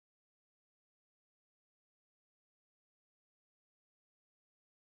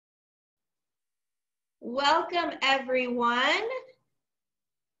Welcome, everyone.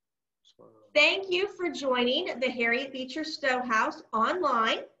 Thank you for joining the Harriet Beecher Stowe House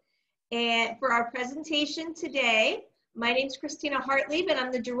online and for our presentation today. My name is Christina Hartlieb, and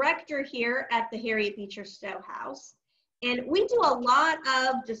I'm the director here at the Harriet Beecher Stowe House. And we do a lot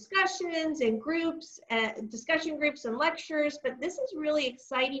of discussions and groups, discussion groups and lectures, but this is really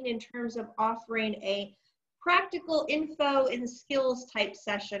exciting in terms of offering a practical info and skills type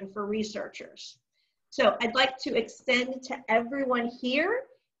session for researchers. So I'd like to extend to everyone here,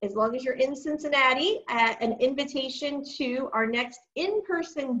 as long as you're in Cincinnati, an invitation to our next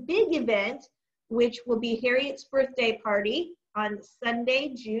in-person big event, which will be Harriet's birthday party on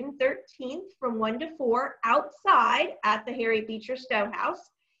Sunday, June 13th from 1 to 4 outside at the Harriet Beecher Stowe House.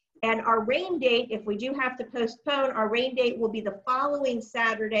 And our rain date, if we do have to postpone, our rain date will be the following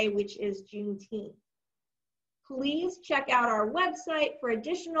Saturday, which is Juneteenth. Please check out our website for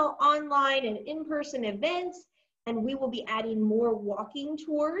additional online and in-person events, and we will be adding more walking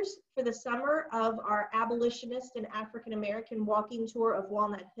tours for the summer of our abolitionist and African-American walking tour of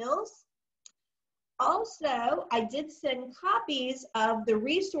Walnut Hills. Also, I did send copies of the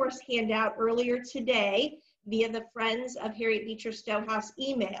resource handout earlier today via the Friends of Harriet Beecher Stowe House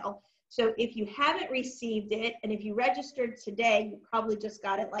email. So if you haven't received it, and if you registered today, you probably just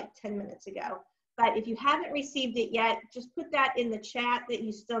got it like 10 minutes ago. But if you haven't received it yet, just put that in the chat that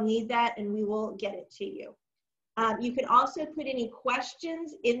you still need that, and we will get it to you. You can also put any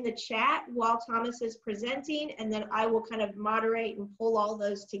questions in the chat while Thomas is presenting, and then I will kind of moderate and pull all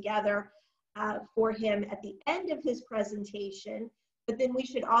those together for him at the end of his presentation. But then we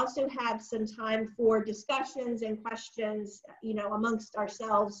should also have some time for discussions and questions, you know, amongst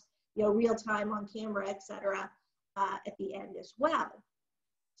ourselves, you know, real time on camera, etc., at the end as well.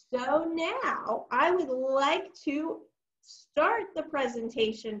 So now I would like to start the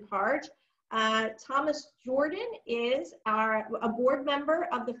presentation part. Thomas Jordan is a board member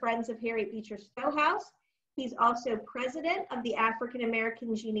of the Friends of Harriet Beecher Stowe House. He's also president of the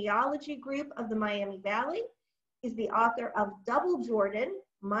African-American Genealogy Group of the Miami Valley. He's the author of Double Jordan,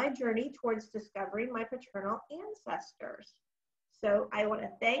 My Journey Towards Discovering My Paternal Ancestors. So I want to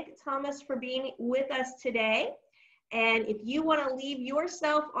thank Thomas for being with us today. And if you want to leave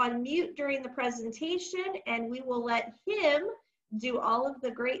yourself on mute during the presentation, and we will let him do all of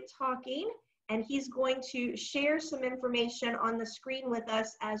the great talking, and he's going to share some information on the screen with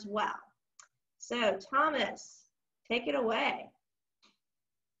us as well. So Thomas, take it away.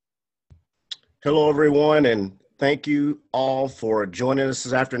 Hello, everyone, and thank you all for joining us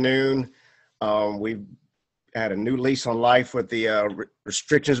this afternoon. We've had a new lease on life with the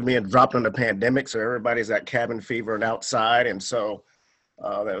restrictions being dropped on the pandemic, so everybody's at cabin fever and outside, and so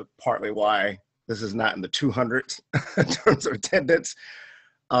that's partly why this is not in the 200s in terms of attendance.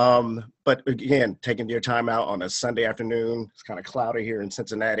 But again, taking your time out on a Sunday afternoon. It's kind of cloudy here in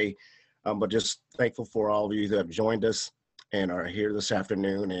Cincinnati, but just thankful for all of you that have joined us and are here this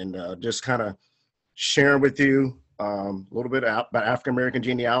afternoon, and just kind of sharing with you a little bit about African-American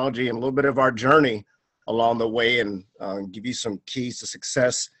genealogy and a little bit of our journey along the way, and give you some keys to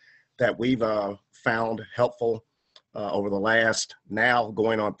success that we've found helpful over the last now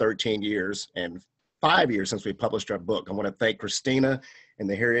going on 13 years and 5 years since we published our book. I want to thank Christina and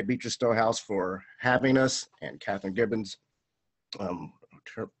the Harriet Beecher Stowe House for having us, and Catherine Gibbons,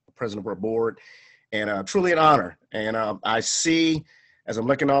 president of our board, and truly an honor. And I see, as I'm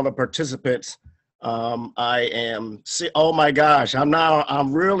looking at all the participants, oh my gosh,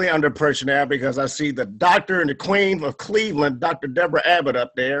 I'm really under pressure now, because I see the doctor and the queen of Cleveland, Dr. Deborah Abbott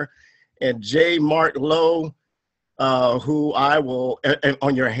up there, and J. Mark Lowe, who I will, and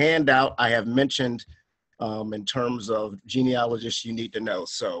on your handout, I have mentioned in terms of genealogists you need to know.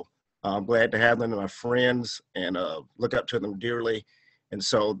 So I'm glad to have them as my friends, and look up to them dearly. And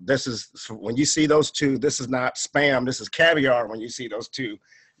so this is, when you see those two, this is not spam, this is caviar when you see those two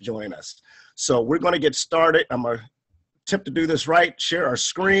join us. So we're going to get started. I'm going to attempt to do this right, share our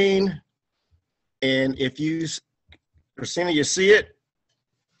screen. And if you, Christina, you see it?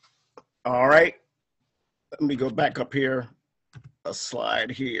 All right. Let me go back up here, a slide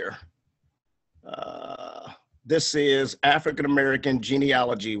here. This is African-American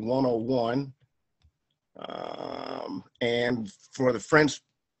Genealogy 101. And for the friends,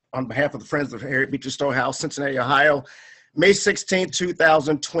 on behalf of the Friends of Harriet Beecher Stowe House, Cincinnati, Ohio, May 16,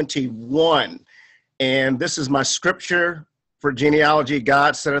 2021. And this is my scripture for genealogy: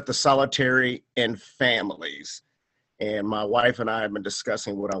 God setteth the solitary in families. And my wife and I have been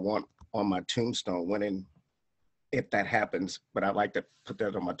discussing what I want on my tombstone if that happens, but I'd like to put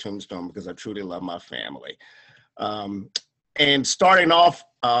that on my tombstone because I truly love my family. And starting off,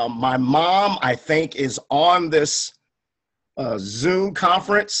 my mom, I think, is on this Zoom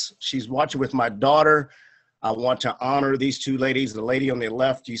conference. She's watching with my daughter. I want to honor these two ladies. The lady on the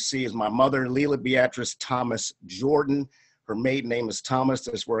left you see is my mother, Leila Beatrice Thomas Jordan. Her maiden name is Thomas.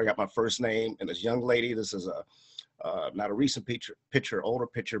 That's where I got my first name. And this young lady, this is not a recent picture, older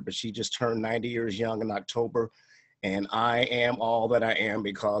picture, but she just turned 90 years young in October. And I am all that I am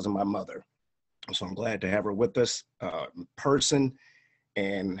because of my mother. So I'm glad to have her with us in person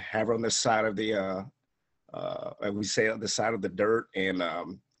and have her on this side of the, we say on the side of the dirt. And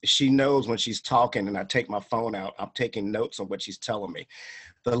she knows when she's talking and I take my phone out, I'm taking notes on what she's telling me.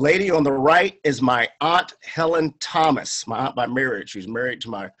 The lady on the right is my Aunt Helen Thomas, my aunt by marriage. She's married to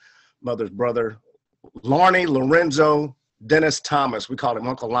my mother's brother, Larnie Lorenzo Dennis Thomas. We call him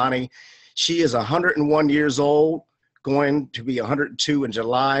Uncle Lonnie. She is 101 years old, going to be 102 in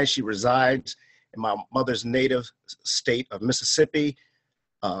July. She resides in my mother's native state of Mississippi,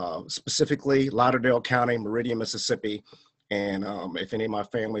 specifically Lauderdale County, Meridian, Mississippi. And if any of my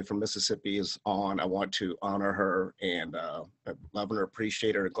family from Mississippi is on, I want to honor her and love her,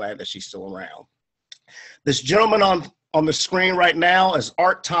 appreciate her, glad that she's still around. This gentleman on the screen right now is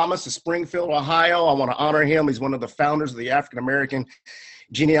Art Thomas of Springfield, Ohio. I want to honor him. He's one of the founders of the African-American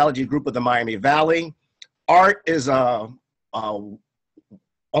Genealogy Group of the Miami Valley. Art is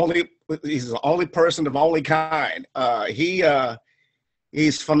he's the only person of only kind.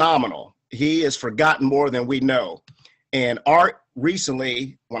 He's phenomenal. He is forgotten more than we know. And Art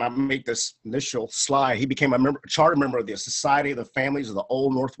recently, when I make this initial slide, he became a charter member of the Society of the Families of the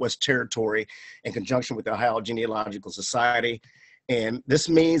Old Northwest Territory in conjunction with the Ohio Genealogical Society. And this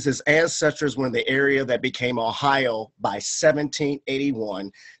means his ancestors were in the area that became Ohio by 1781,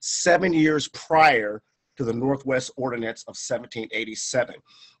 7 years prior to the Northwest Ordinance of 1787.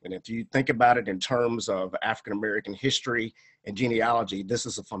 And if you think about it in terms of African-American history and genealogy, this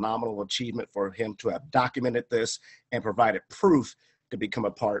is a phenomenal achievement for him to have documented this and provided proof to become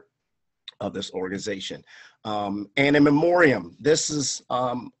a part of this organization. And in memoriam, this is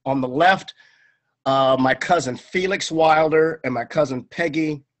on the left, my cousin Felix Wilder and my cousin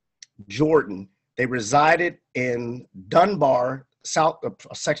Peggy Jordan. They resided in Dunbar,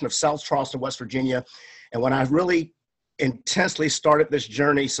 a section of South Charleston, West Virginia. And when I really intensely started this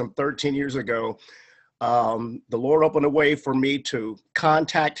journey some 13 years ago, the Lord opened a way for me to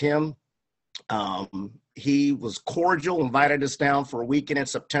contact him. He was cordial, invited us down for a weekend in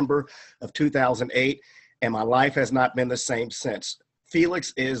September of 2008, and my life has not been the same since.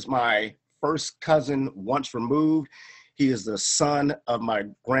 Felix is my first cousin once removed. He is the son of my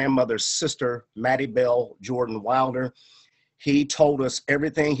grandmother's sister, Mattie Bell Jordan Wilder. He told us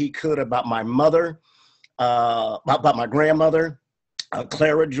everything he could about my mother, about my grandmother,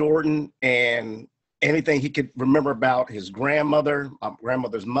 Clara Jordan, and anything he could remember about his grandmother, my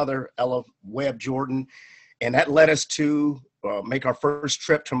grandmother's mother, Ella Webb Jordan. And that led us to make our first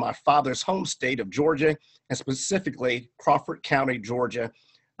trip to my father's home state of Georgia, and specifically Crawford County, Georgia,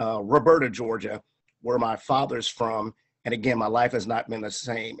 Roberta, Georgia, where my father's from. And again, my life has not been the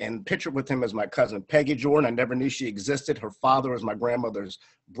same. And pictured with him is my cousin Peggy Jordan. I never knew she existed. Her father was my grandmother's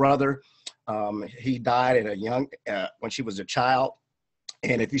brother. He died at a young, when she was a child.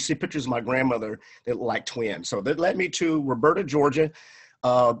 And if you see pictures of my grandmother, they look like twins. So that led me to Roberta, Georgia.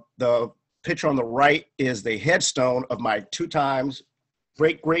 The picture on the right is the headstone of my two times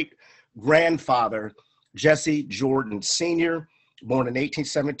great-great-grandfather, Jesse Jordan Sr., born in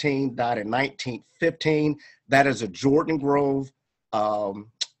 1817, died in 1915. That is a Jordan Grove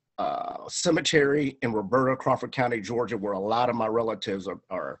cemetery in Roberta, Crawford County, Georgia, where a lot of my relatives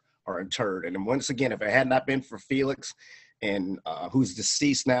are interred. And once again, if it had not been for Felix, and who's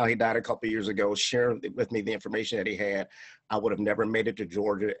deceased now, he died a couple of years ago, sharing with me the information that he had, I would have never made it to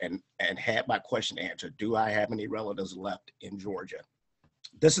Georgia and had my question answered. Do I have any relatives left in Georgia?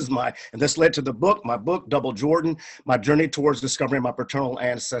 This is and this led to my book, Double Jordan, My Journey Towards Discovering My Paternal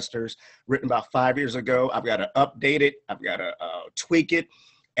Ancestors, written about 5 years ago. I've got to update it. I've got to tweak it,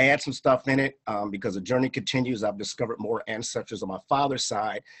 add some stuff in it because the journey continues. I've discovered more ancestors on my father's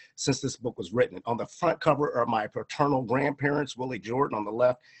side since this book was written. On the front cover are my paternal grandparents, Willie Jordan on the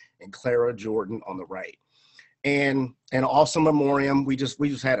left and Clara Jordan on the right. And also memoriam, we just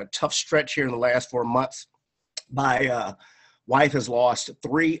had a tough stretch here in the last 4 months. My wife has lost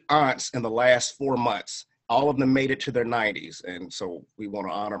 3 aunts in the last 4 months. All of them made it to their 90s. And so we want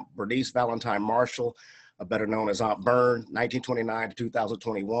to honor Bernice Valentine Marshall, better known as Aunt Byrne, 1929 to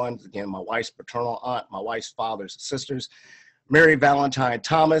 2021. Again, my wife's paternal aunt, my wife's father's sisters. Mary Valentine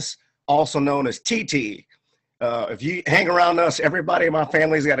Thomas, also known as TT, If you hang around us, everybody in my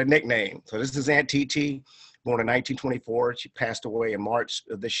family's got a nickname. So this is Aunt TT, born in 1924. She passed away in March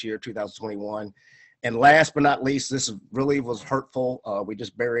of this year, 2021. And last but not least, this really was hurtful. We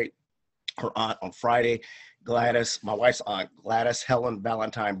just buried her aunt on Friday, Gladys, my wife's aunt, Gladys Helen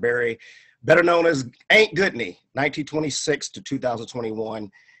Valentine Berry, better known as Aunt Goodney, 1926 to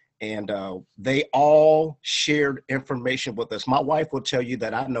 2021. And they all shared information with us. My wife will tell you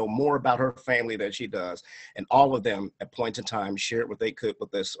that I know more about her family than she does. And all of them at points in time shared what they could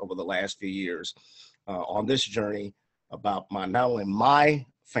with us over the last few years on this journey about not only my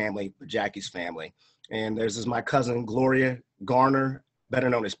family, but Jackie's family. And there's my cousin, Gloria Garner, better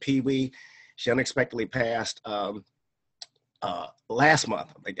known as Pee Wee. She unexpectedly passed last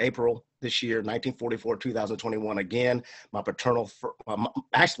month, like April this year, 1944, 2021. Again, my paternal,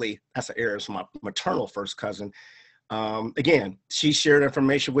 actually, that's an error. It's my maternal first cousin. Again, she shared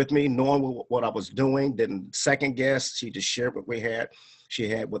information with me, knowing what I was doing, didn't second guess. She just shared what she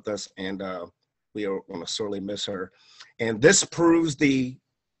had with us, and we are going to sorely miss her. And this proves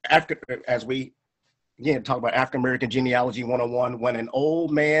as we again talk about African-American Genealogy 101, when an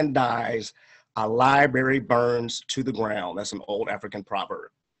old man dies, a library burns to the ground. That's an old African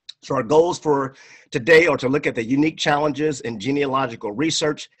proverb. So our goals for today are to look at the unique challenges in genealogical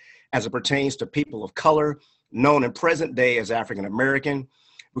research as it pertains to people of color, known in present day as African American.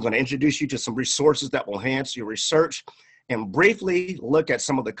 We're going to introduce you to some resources that will enhance your research and briefly look at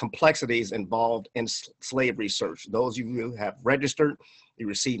some of the complexities involved in slave research. Those of you who have registered, you're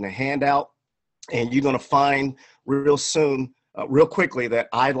receiving a handout, and you're going to find real soon, real quickly, that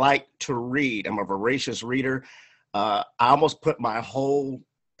I like to read. I'm a voracious reader. I almost put my whole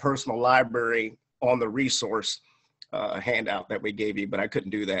personal library on the resource handout that we gave you, but I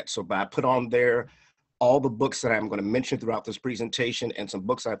couldn't do that. So I put on there all the books that I'm going to mention throughout this presentation, and some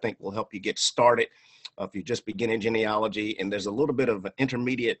books I think will help you get started if you're just beginning genealogy. And there's a little bit of an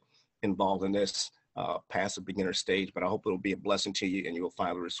intermediate involved in this past the beginner stage, but I hope it'll be a blessing to you and you will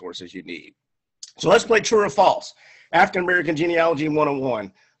find the resources you need. So let's play true or false. African American Genealogy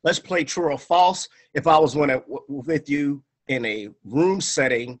 101. Let's play true or false. If I was with you in a room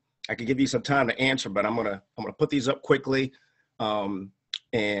setting, I could give you some time to answer, but I'm gonna put these up quickly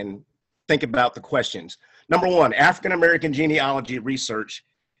and think about the questions. Number one, African American genealogy research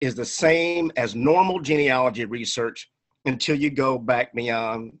is the same as normal genealogy research until you go back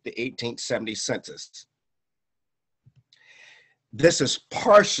beyond the 1870 census. This is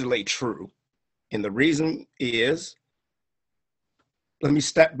partially true, and the reason is, let me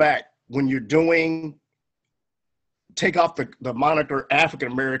step back. When you're take off the moniker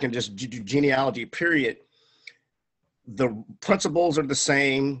African American, just genealogy period, the principles are the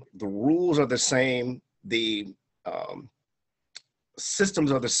same, the rules are the same, the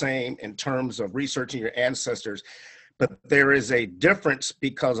systems are the same in terms of researching your ancestors, but there is a difference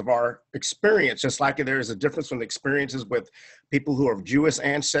because of our experience, just like there is a difference from the experiences with people who are of Jewish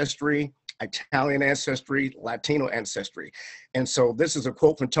ancestry, Italian ancestry, Latino ancestry. And so this is a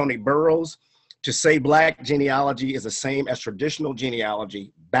quote from Tony Burrows: "To say Black genealogy is the same as traditional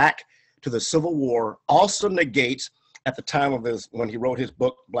genealogy back to the Civil War also negates," at the time of when he wrote his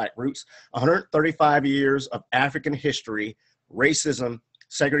book, Black Roots, 135 years of African history, racism,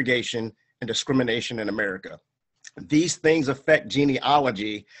 segregation, and discrimination in America. These things affect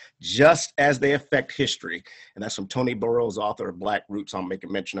genealogy just as they affect history. And that's from Tony Burrows, author of Black Roots. I'll make a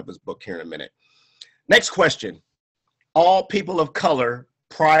mention of his book here in a minute. Next question. All people of color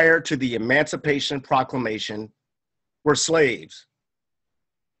prior to the Emancipation Proclamation were slaves.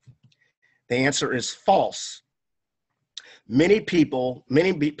 The answer is false. Many people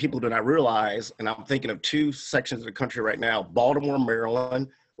do not realize, and I'm thinking of two sections of the country right now, Baltimore, Maryland,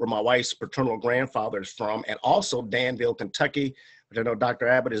 where my wife's paternal grandfather is from, and also Danville, Kentucky, which I know Dr.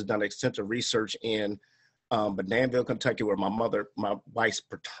 Abbott has done extensive research in, but Danville, Kentucky, where my wife's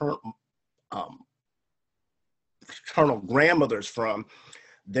paternal grandmother is from,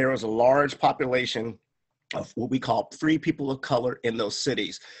 there is a large population of what we call free people of color in those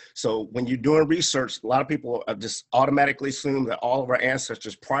cities. So when you're doing research, a lot of people just automatically assume that all of our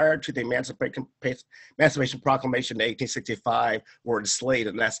ancestors prior to the Emancipation Proclamation in 1865 were enslaved,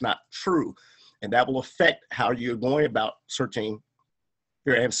 and that's not true. And that will affect how you're going about searching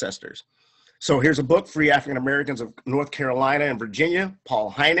your ancestors. So here's a book, Free African Americans of North Carolina and Virginia, Paul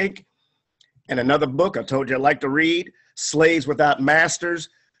Heinig. And another book I told you I like to read, Slaves Without Masters,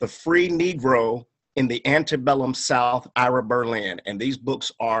 The Free Negro in the Antebellum South, Ira Berlin. And these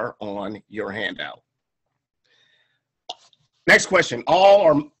books are on your handout. Next question. All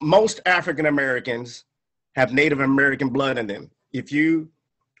or most African Americans have Native American blood in them. If you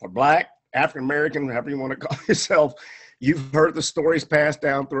are Black, African-American, however you want to call yourself, you've heard the stories passed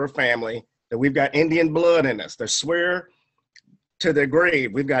down through our family that we've got Indian blood in us. They swear to their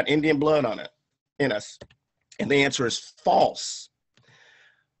grave, we've got Indian blood in us. And the answer is false.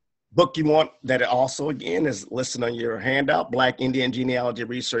 Book you want that also, again, is listed on your handout, Black Indian Genealogy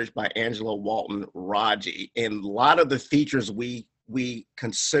Research by Angela Walton Raji. And a lot of the features we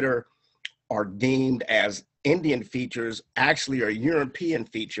consider are deemed as Indian features actually are European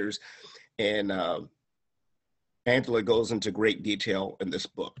features. And Angela goes into great detail in this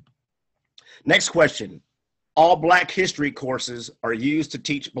book. Next question. All Black history courses are used to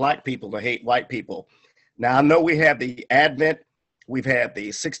teach Black people to hate white people. Now, I know we have the Advent, we've had the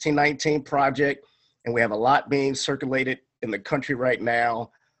 1619 Project, and we have a lot being circulated in the country right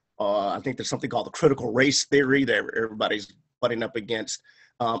now. I think there's something called the critical race theory that everybody's butting up against.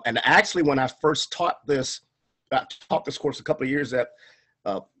 And actually, when I first taught this course a couple of years at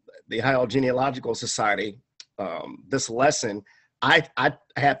the Ohio Genealogical Society, this lesson, I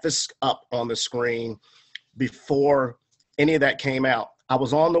had this up on the screen before any of that came out. I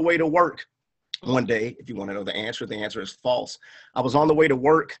was on the way to work one day. If you want to know the answer is false. I was on the way to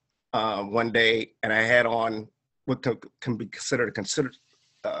work one day, and I had on what can be considered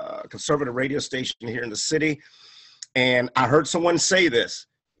a conservative radio station here in the city. And I heard someone say this: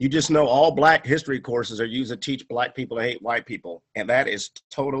 you just know all Black history courses are used to teach Black people to hate white people. And that is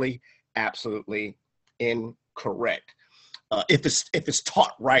totally, absolutely incorrect. If it's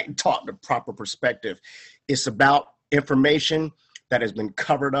taught right and taught in the proper perspective, it's about information that has been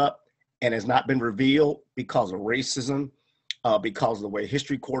covered up and has not been revealed because of racism, because of the way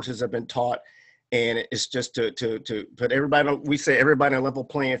history courses have been taught. And it's just to put everybody on, we say everybody on a level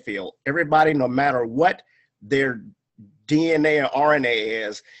playing field. Everybody, no matter what their DNA or RNA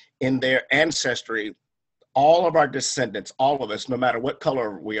is in their ancestry, all of our descendants, all of us, no matter what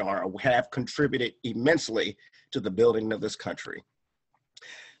color we are, have contributed immensely to the building of this country.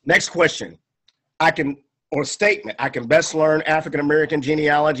 Next question. Statement, I can best learn African-American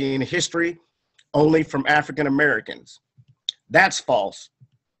genealogy and history only from African-Americans. That's false.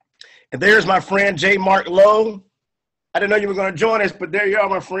 And there's my friend, J. Mark Lowe. I didn't know you were going to join us, but there you are,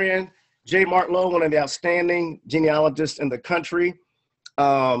 my friend. J. Mark Lowe, one of the outstanding genealogists in the country,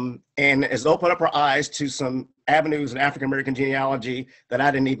 and has opened up our eyes to some avenues in African-American genealogy that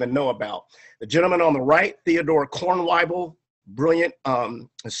I didn't even know about. The gentleman on the right, Theodore Kornweibel, brilliant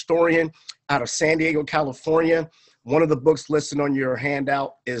historian out of San Diego, California. One of the books listed on your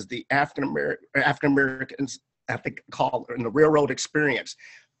handout is the African-Americans, I think, called in the Railroad Experience.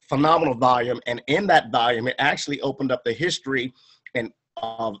 Phenomenal volume. And in that volume, it actually opened up the history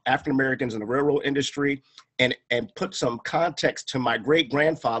of African-Americans in the railroad industry and put some context to my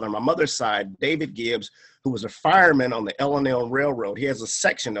great-grandfather on my mother's side, David Gibbs, who was a fireman on the L&L Railroad. He has a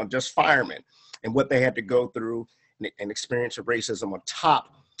section on just firemen and what they had to go through and experience of racism on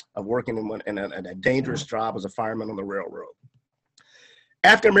top of working in a dangerous job as a fireman on the railroad.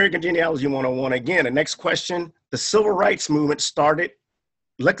 African-American Genealogy 101, again, the next question. The Civil Rights Movement started,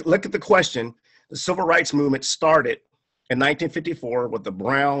 look at the question. The Civil Rights Movement started in 1954 with the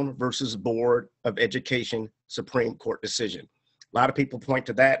Brown versus Board of Education Supreme Court decision. A lot of people point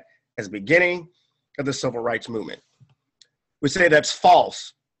to that as the beginning of the Civil Rights Movement. We say that's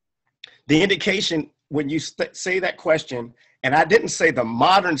false. The indication when you say that question, and I didn't say the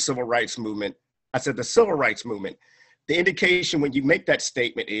modern Civil Rights Movement, I said the Civil Rights Movement. The indication when you make that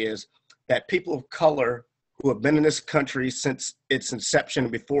statement is that people of color who have been in this country since its inception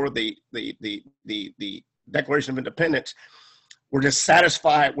before the Declaration of Independence were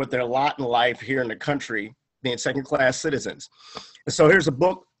dissatisfied with their lot in life here in the country, being second-class citizens. And so here's a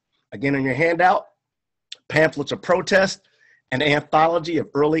book, again in your handout, Pamphlets of Protest, an anthology of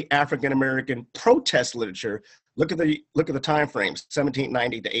early African-American protest literature. Look at the time frames,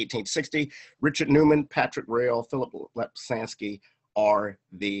 1790 to 1860. Richard Newman, Patrick Rail, Philip Lepsansky are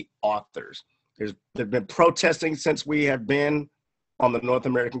the authors. They've been protesting since we have been on the North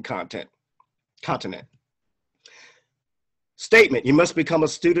American continent. Statement, you must become a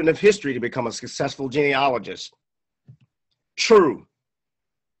student of history to become a successful genealogist. True.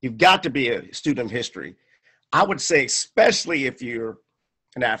 You've got to be a student of history. I would say, especially if you're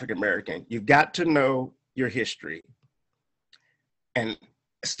an African-American, you've got to know your history. And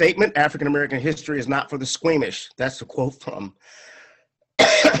statement, African-American history is not for the squeamish. That's a quote from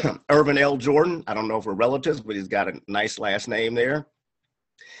Irvin L. Jordan. I don't know if we're relatives, but he's got a nice last name there.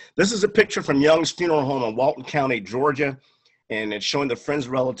 This is a picture from Young's Funeral Home in Walton County, Georgia. And it's showing the friends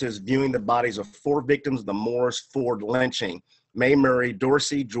and relatives viewing the bodies of 4 victims of the Morris Ford lynching: Mae Murray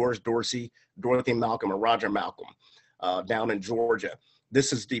Dorsey, George Dorsey, Dorothy Malcolm, and Roger Malcolm, down in Georgia.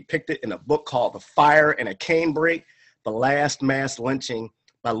 This is depicted in a book called The Fire and a Canebrake, The Last Mass Lynching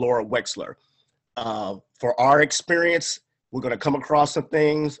by Laura Wexler. For our experience, we're going to come across some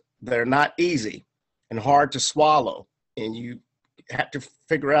things that are not easy and hard to swallow. And you have to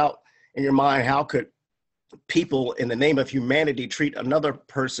figure out in your mind, how could people in the name of humanity treat another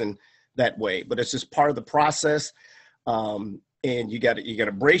person that way? But it's just part of the process. And you got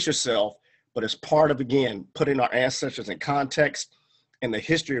to brace yourself, but it's part of, again, putting our ancestors in context and the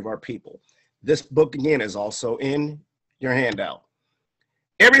history of our people. This book, again, is also in your handout.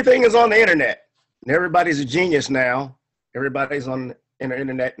 Everything is on the internet, and everybody's a genius now. Everybody's on the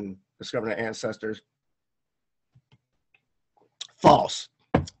internet and discovering their ancestors. False.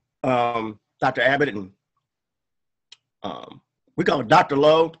 Dr. Abbott and we call it Dr.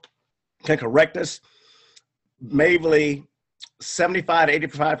 Lowe can correct us. Maybe 75 to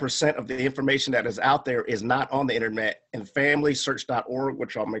 85% of the information that is out there is not on the internet. And FamilySearch.org,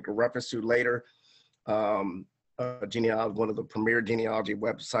 which I'll make a reference to later, genealogy, one of the premier genealogy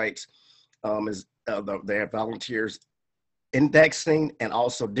websites, they have volunteers indexing and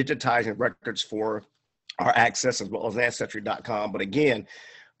also digitizing records for our access, as well as Ancestry.com. But again,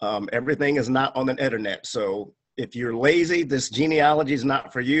 everything is not on the internet. So if you're lazy, this genealogy is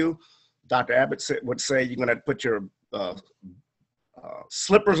not for you. Dr. Abbott would say you're going to put your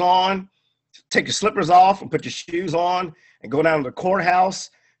slippers on, take your slippers off and put your shoes on and go down to the courthouse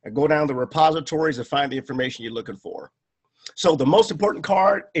and go down to the repositories and find the information you're looking for. So the most important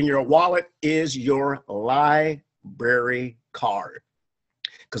card in your wallet is your library card,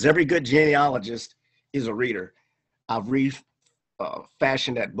 because every good genealogist is a reader. I've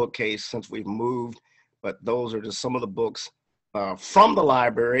fashioned that bookcase since we've moved, but those are just some of the books from the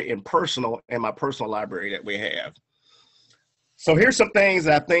library and my personal library that we have. So here's some things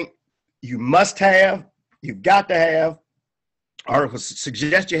that I think you must have, you've got to have, or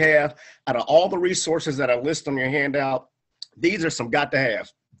suggest you have. Out of all the resources that I list on your handout, these are some got to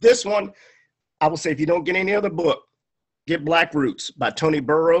have. This one, I will say, if you don't get any other book, get Black Roots by Tony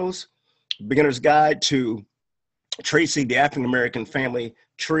Burrows, Beginner's Guide to Tracing the African-American Family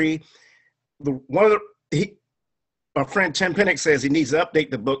Tree. Our friend Tim Pennick says he needs to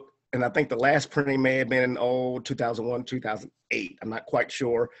update the book, and I think the last printing may have been in 2001, 2008. I'm not quite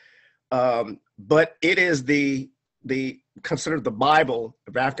sure. But it is considered the Bible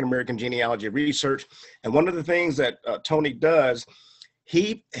of African-American genealogy research. And one of the things that Tony does,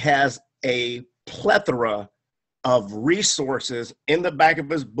 he has a plethora of resources in the back of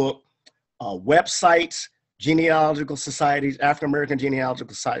his book, websites, genealogical societies, African-American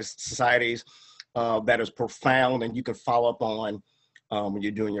genealogical societies, that is profound and you can follow up on when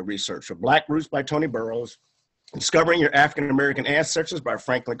you're doing your research. So Black Roots by Tony Burrows, Discovering Your African-American Ancestors by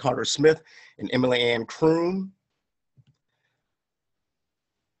Franklin Carter Smith and Emily Ann Kroon,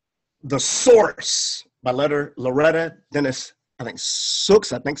 The Source by Loretta Dennis, I think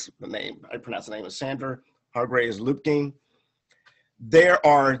Sooks, I think's the name, I pronounce the name of Sandra Hargraves Lupking. There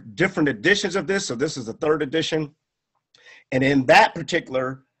are different editions of this, so this is the third edition. And in that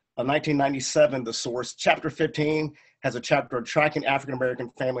particular 1997, The Source, chapter 15 has a chapter on Tracking African-American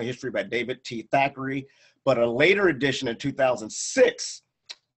Family History by David T. Thackeray. But a later edition in 2006,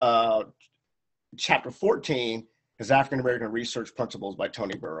 chapter 14 is African-American Research Principles by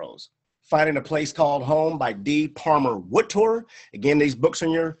Tony Burrows. Finding a Place Called Home by D. Palmer Woodtor. Again, these books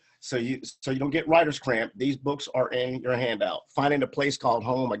in your, so you don't get writer's cramp, these books are in your handout. Finding a Place Called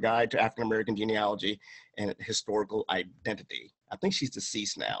Home, A Guide to African-American Genealogy and Historical Identity. I think she's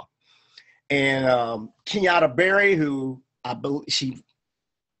deceased now. And Kenyatta Berry, who I believe she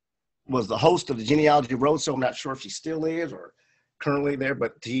was the host of the Genealogy Roadshow. I'm not sure if she still is or currently there,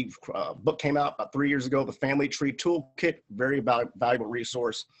 but the book came out about 3 years ago, The Family Tree Toolkit, very valuable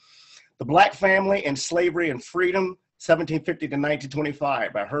resource. The Black Family and Slavery and Freedom, 1750 to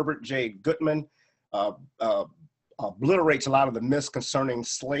 1925 by Herbert J. Gutman, obliterates a lot of the myths concerning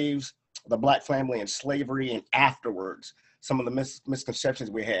slaves, the Black family and slavery, and afterwards, some of the misconceptions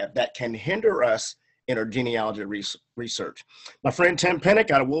we have that can hinder us in our genealogy research. My friend Tim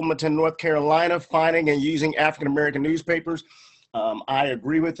Pennick out of Wilmington, North Carolina, Finding and Using African-American Newspapers. I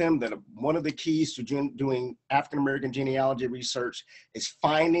agree with him that one of the keys to doing African-American genealogy research is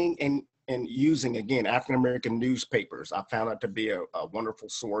finding and using, again, African-American newspapers. I found that to be a wonderful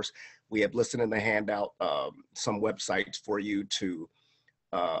source. We have listed in the handout some websites for you to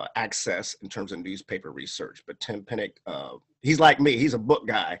access in terms of newspaper research. But Tim Pennick, he's like me, he's a book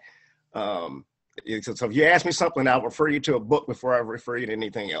guy. So if you ask me something, I'll refer you to a book before I refer you to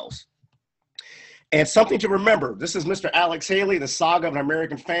anything else. And something to remember, this is Mr. Alex Haley, The Saga of an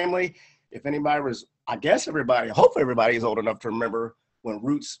American Family. If anybody was, I guess everybody, hopefully everybody is old enough to remember when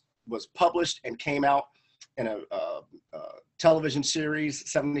Roots was published and came out in a television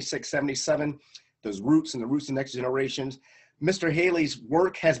series, 76, 77, those Roots and the Roots of Next Generations. Mr. Haley's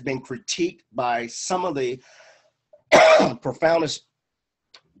work has been critiqued by some of the profoundest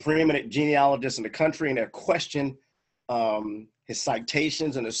preeminent genealogists in the country, and they're questioned his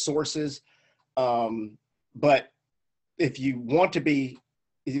citations and his sources. But if you want to be,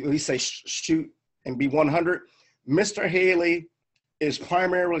 at least say shoot and be 100, Mr. Haley is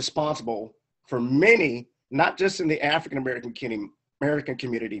primarily responsible for many, not just in the African-American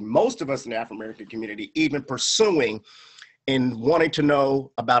community, most of us in the African-American community, even pursuing and wanting to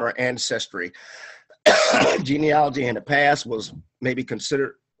know about our ancestry. Genealogy in the past was maybe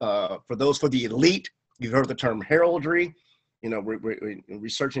considered, for the elite, you've heard the term heraldry,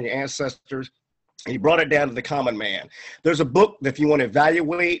 researching your ancestors. And he brought it down to the common man. There's a book that if you want to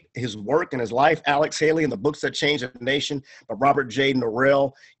evaluate his work and his life, Alex Haley and the Books That Changed the Nation by Robert J.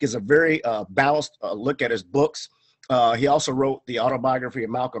 Norrell gives a very balanced look at his books. He also wrote the autobiography of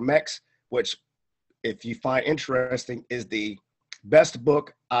Malcolm X, which, if you find interesting, is the best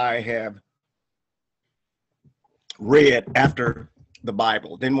book I have read after the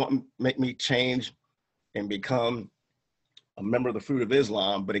Bible. Didn't want to make me change and become a member of the Fruit of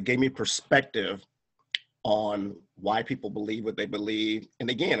Islam, but it gave me perspective on why people believe what they believe,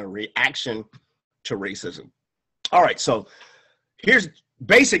 and again, a reaction to racism. All right, so here's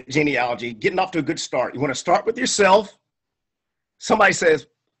basic genealogy, getting off to a good start. You want to start with yourself. Somebody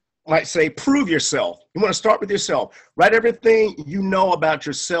might say, prove yourself. You want to start with yourself. Write everything you know about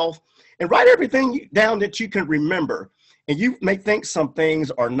yourself, and write everything down that you can remember. And you may think some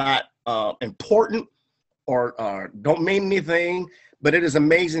things are not important or don't mean anything, but it is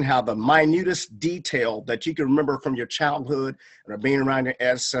amazing how the minutest detail that you can remember from your childhood or being around your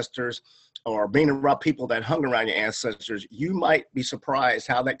ancestors or being around people that hung around your ancestors, you might be surprised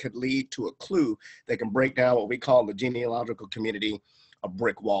how that could lead to a clue that can break down what we call in the genealogical community a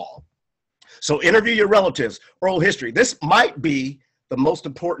brick wall. So interview your relatives, oral history. This might be the most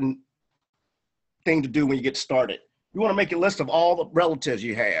important thing to do when you get started. You want to make a list of all the relatives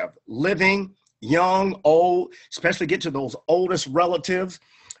you have, living, young, old, especially get to those oldest relatives.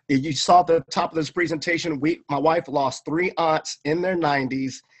 You saw at the top of this presentation, my wife lost 3 aunts in their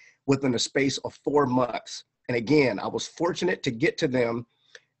 90s within a space of 4 months. And again, I was fortunate to get to them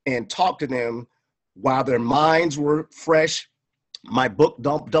and talk to them while their minds were fresh. My book,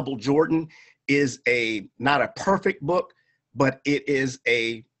 Double Jordan, is not a perfect book, but it is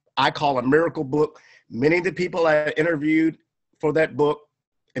I call a miracle book. Many of the people I interviewed for that book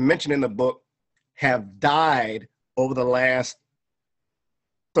and mentioned in the book have died over the last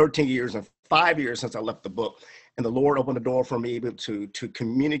 13 years and 5 years since I left the book. And the Lord opened the door for me to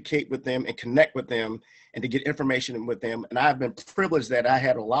communicate with them and connect with them and to get information with them. And I've been privileged that I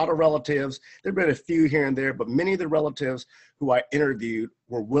had a lot of relatives. There have been a few here and there, but many of the relatives who I interviewed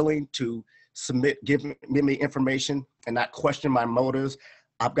were willing to give me information and not question my motives.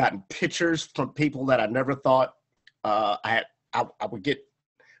 I've gotten pictures from people that I never thought I would get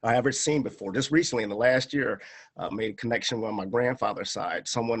I ever seen before. Just recently in the last year, made a connection with my grandfather's side.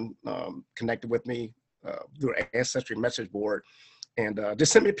 Someone connected with me through an ancestry message board and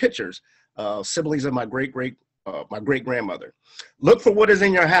just sent me pictures, siblings of my great grandmother. Look for what is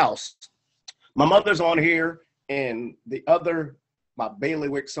in your house. My mother's on here, and my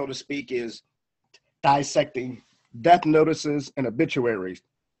bailiwick, so to speak, is dissecting death notices and obituaries.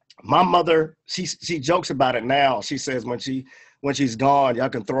 My mother, she jokes about it now. She says when she's gone, y'all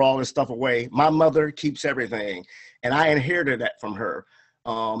can throw all this stuff away. My mother keeps everything, and I inherited that from her.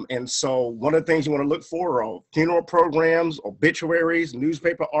 And so one of the things you want to look for are funeral programs, obituaries,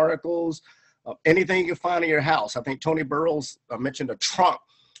 newspaper articles, anything you can find in your house. I think Tony Burrows mentioned a trunk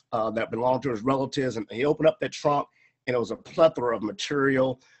that belonged to his relatives, and he opened up that trunk, and it was a plethora of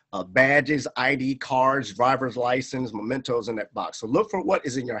material, badges, ID cards, driver's license, mementos in that box. So look for what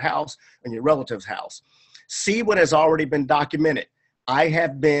is in your house and your relative's house. See what has already been documented. I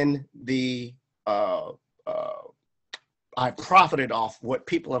have been I profited off what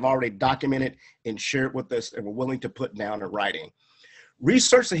people have already documented and shared with us and were willing to put down in writing.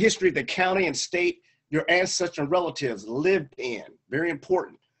 Research the history of the county and state your ancestors and relatives lived in. Very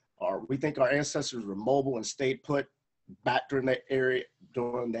important. We think our ancestors were mobile and stayed put back during that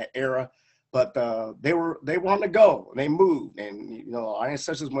era, but they were on the go and they moved. And our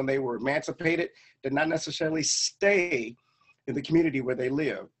ancestors, when they were emancipated, did not necessarily stay in the community where they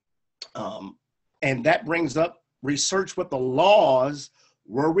lived. And that brings up research what the laws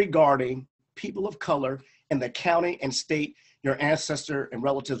were regarding people of color in the county and state your ancestor and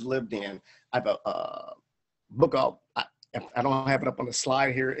relatives lived in. I have a book I don't have it up on the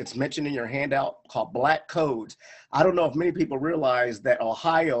slide here. It's mentioned in your handout called Black Codes. I don't know if many people realize that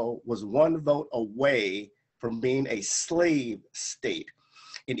Ohio was one vote away from being a slave state.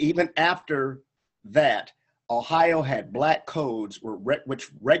 And even after that, Ohio had black codes which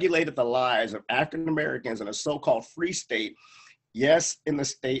regulated the lives of African Americans in a so-called free state, yes, in the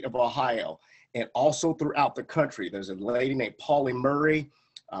state of Ohio, and also throughout the country. There's a lady named Pauli Murray,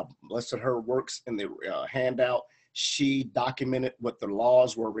 listed her works in the handout. She documented what the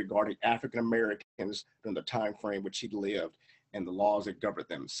laws were regarding African Americans during the time frame which she lived and the laws that governed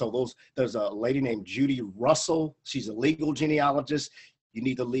them. So there's a lady named Judy Russell. She's a legal genealogist. You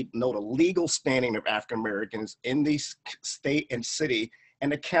need to know the legal standing of African Americans in the state and city and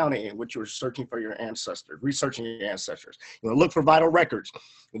the county in which you're searching for your ancestors, researching your ancestors. You want to look for vital records.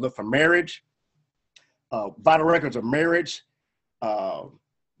 You look for marriage, vital records of marriage,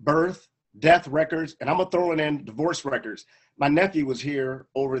 birth, death records, and I'm gonna throw in divorce records. My nephew was here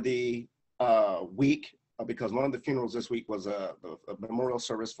over the week because one of the funerals this week was a memorial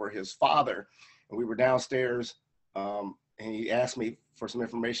service for his father, and we were downstairs, and he asked me for some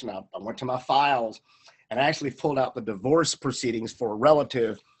information. I went to my files, and I actually pulled out the divorce proceedings for a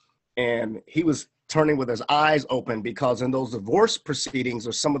relative, and he was turning with his eyes open because in those divorce proceedings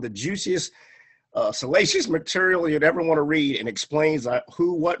are some of the juiciest salacious material you'd ever want to read, and explains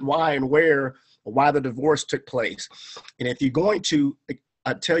who, what, why, and why the divorce took place. And if you're going to,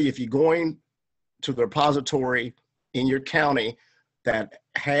 I tell you, if you're going to the repository in your county that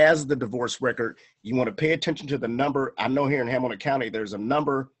has the divorce record, you want to pay attention to the number. I know here in Hamilton County, there's a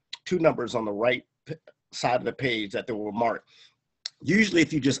number, 2 numbers on the right side of the page that they will mark. Usually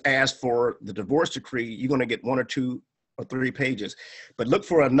if you just ask for the divorce decree, you're going to get 1 or 2 or 3 pages, but look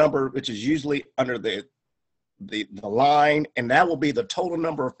for a number which is usually under the line, and that will be the total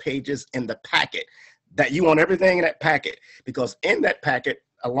number of pages in the packet. That you want everything in that packet, because in that packet,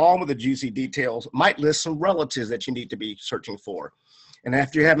 along with the juicy details, might list some relatives that you need to be searching for. And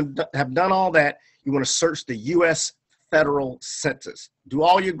after you have done all that, you want to search the U.S. federal census. Do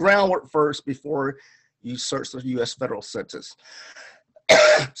all your groundwork first before you search the U.S. federal census.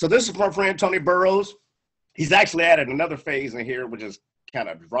 So this is from friend Tony Burrows. He's actually added another phase in here, which is kind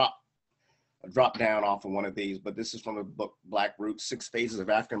of drop down off of one of these, but this is from the book Black Roots, 6 Phases of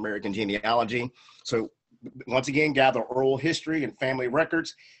African-American Genealogy. So once again, gather oral history and family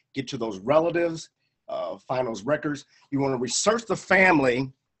records, get to those relatives, find those records. You want to research the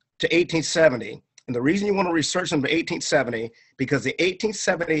family to 1870. And the reason you want to research them to 1870, because the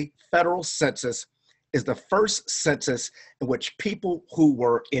 1870 federal census is the first census in which people who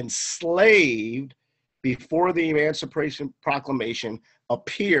were enslaved before the Emancipation Proclamation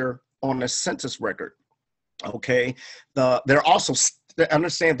appear on the census record. Okay, there are also,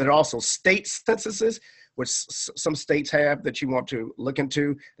 understand there are also state censuses, which some states have that you want to look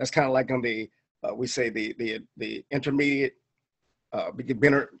into. That's kind of like on the we say the intermediate,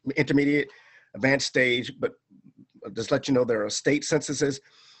 beginner, intermediate, advanced stage. But just let you know there are state censuses,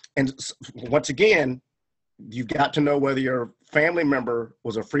 and once again, you've got to know whether your family member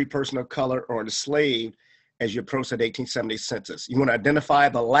was a free person of color or enslaved as you approach that 1870 census. You want to identify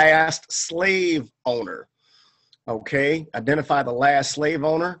the last slave owner, okay? Identify the last slave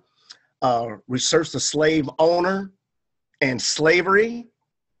owner, research the slave owner and slavery.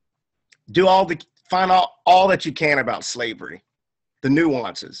 Find out all that you can about slavery, the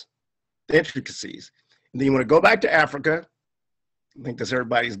nuances, the intricacies. And then you want to go back to Africa. I think that's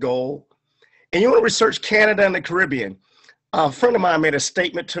everybody's goal. And you want to research Canada and the Caribbean. A friend of mine made a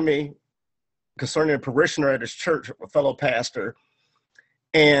statement to me concerning a parishioner at his church, a fellow pastor.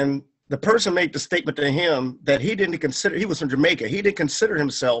 And the person made the statement to him that he didn't consider, he was from Jamaica. He didn't consider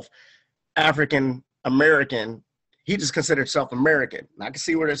himself African-American. He just considered himself American. And I can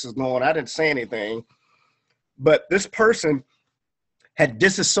see where this is going. I didn't say anything. But this person had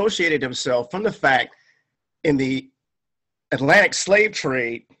disassociated himself from the fact in the Atlantic slave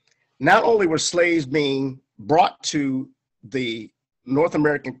trade, not only were slaves being brought to the North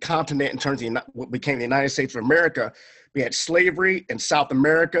American continent in terms of what became the United States of America, we had slavery in South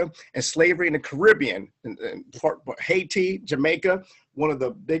America and slavery in the Caribbean, in Haiti, Jamaica. One of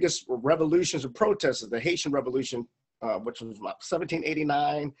the biggest revolutions and protests is the Haitian Revolution, which was about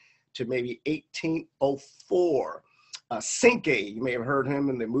 1789 to maybe 1804. Cinque, you may have heard him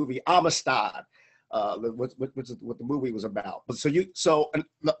in the movie Amistad. Which is what the movie was about. So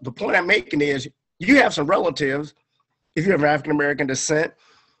the point I'm making is you have some relatives, if you have African-American descent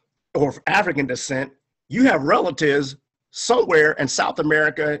or African descent, you have relatives somewhere in South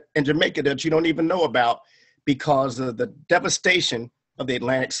America and Jamaica that you don't even know about because of the devastation of the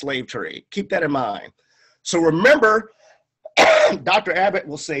Atlantic slave trade. Keep that in mind. So remember, Dr. Abbott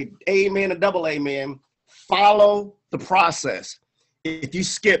will say amen and double amen. Follow the process. If you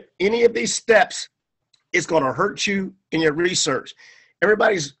skip any of these steps, it's going to hurt you in your research.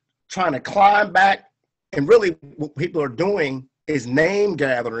 Everybody's trying to climb back, and really what people are doing is name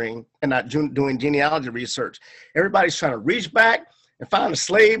gathering and not doing genealogy research. Everybody's trying to reach back and find a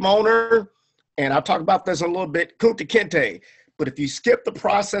slave owner, and I'll talk about this in a little bit, Kunta Kinte. But if you skip the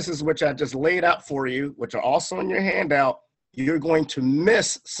processes which I just laid out for you, which are also in your handout, you're going to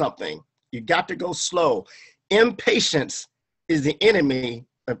miss something. You got to go slow. Impatience is the enemy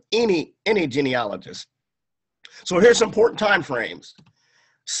of any genealogist. So here's some important time frames.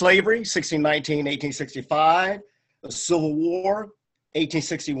 Slavery, 1619, 1865. The Civil War,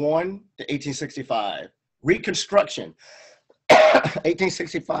 1861 to 1865. Reconstruction,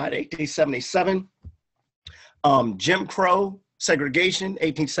 1865 to 1877. Jim Crow, segregation,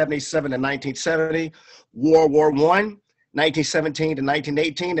 1877 to 1970. World War I, 1917 to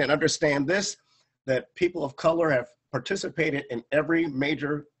 1918. And understand this, that people of color have participated in every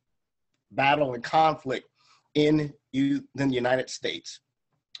major battle and conflict in the United States.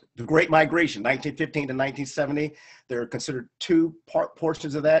 The Great Migration, 1915 to 1970. There are considered two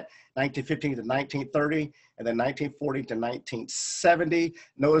portions of that, 1915 to 1930, and then 1940 to 1970.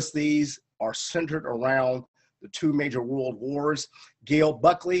 Notice these are centered around the two major world wars. Gail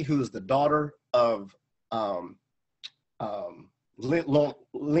Buckley, who is the daughter of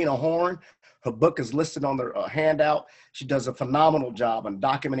Lena Horne, her book is listed on the handout. She does a phenomenal job on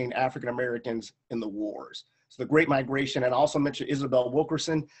documenting African Americans in the wars. So the Great Migration, and I also mentioned Isabel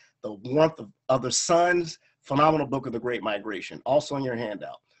Wilkerson, The Warmth of the Suns, phenomenal book of the Great Migration, also in your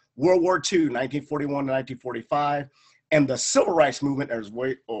handout. World War II, 1941 to 1945, and the Civil Rights Movement, as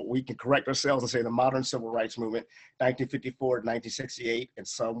we can correct ourselves and say the modern Civil Rights Movement, 1954 to 1968, and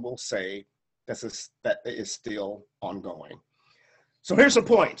some will say that is still ongoing. So here's some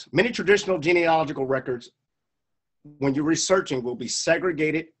points. Many traditional genealogical records, when you're researching, will be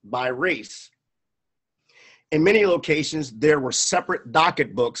segregated by race. In many locations, there were separate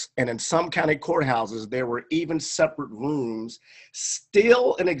docket books, and in some county courthouses, there were even separate rooms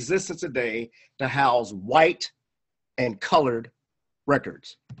still in existence today to house white and colored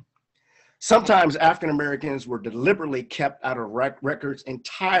records. Sometimes African Americans were deliberately kept out of records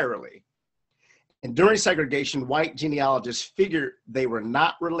entirely. And during segregation, white genealogists figured they were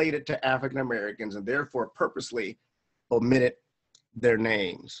not related to African Americans and therefore purposely omitted their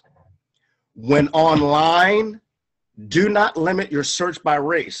names. When online, do not limit your search by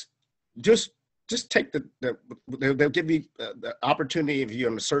race. Just take they'll give you the opportunity, if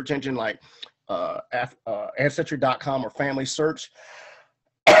you're in a search engine like Ancestry.com or Family Search,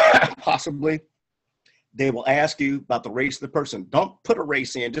 possibly, they will ask you about the race of the person. Don't put a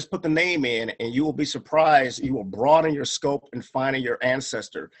race in, just put the name in, and you will be surprised. You will broaden your scope in finding your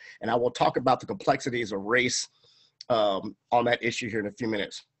ancestor. And I will talk about the complexities of race on that issue here in a few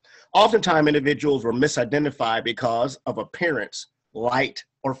minutes. Oftentimes, individuals were misidentified because of appearance, light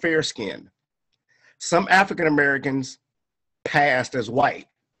or fair skin. Some African Americans passed as white.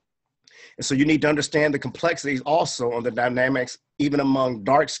 And so you need to understand the complexities also on the dynamics, even among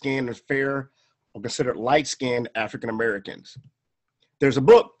dark-skinned and fair or considered light-skinned African Americans. There's a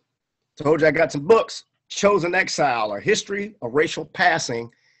book, told you I got some books, Chosen Exile, A History of Racial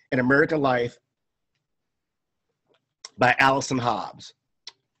Passing in American Life by Allison Hobbs.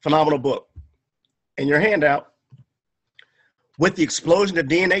 Phenomenal book. In your handout, with the explosion of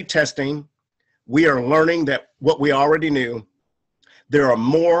DNA testing, we are learning that what we already knew, there are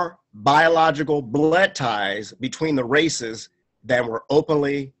more biological blood ties between the races than were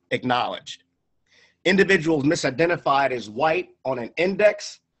openly acknowledged. Individuals misidentified as white on an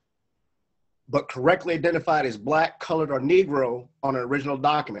index, but correctly identified as black, colored, or Negro on an original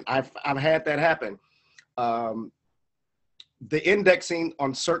document. I've had that happen. The indexing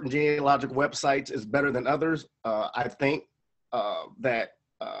on certain genealogical websites is better than others. I think that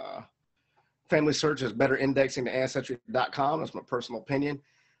Family Search is better indexing than Ancestry.com. That's my personal opinion.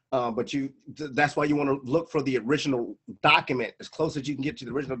 But that's why you want to look for the original document as close as you can get to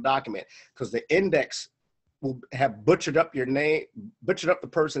the original document, because the index will have butchered up your name, butchered up the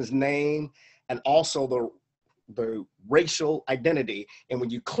person's name, and also the racial identity. And when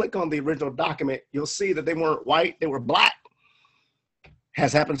you click on the original document, you'll see that they weren't white, they were black.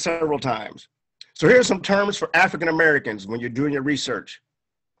 Has happened several times. So here's some terms for African Americans when you're doing your research.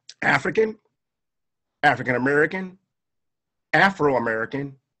 African, African American,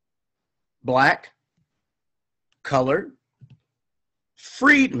 Afro-American, black, colored,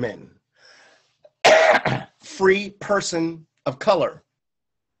 freedman, free person of color,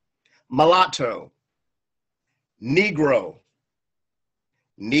 mulatto, Negro,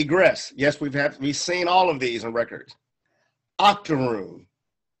 Negress. Yes, we've seen all of these in records. Octoroon,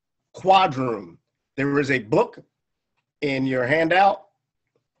 quadroon. There is a book in your handout,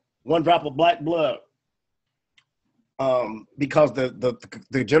 One Drop of Black Blood. Because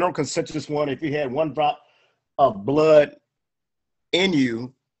the general consensus one, if you had one drop of blood in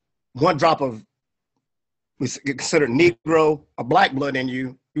you, one drop of, we consider Negro, a black blood in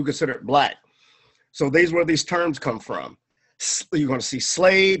you, you consider it black. So these where these terms come from. You're going to see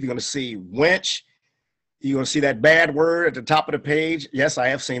slave, you're going to see wench, you're going to see that bad word at the top of the page. Yes, I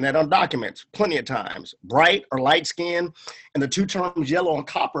have seen that on documents plenty of times. Bright or light skin. And the two terms yellow and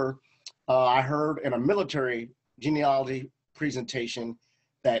copper, I heard in a military genealogy presentation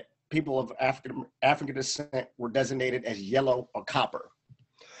that people of African descent were designated as yellow or copper.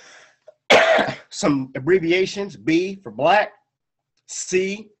 Some abbreviations: B for black,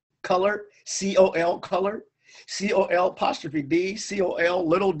 C color, C-O-L color, C-O-L apostrophe D, C-O-L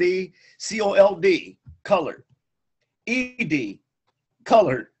little d, C-O-L-D colored, E-D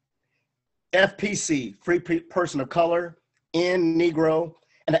colored, F-P-C free person of color, N Negro,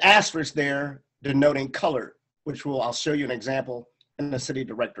 and the asterisk there denoting colored, which I'll show you an example in the city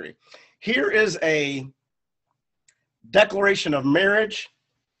directory. Here is a declaration of marriage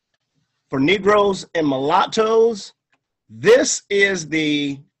for Negroes and mulattoes. This is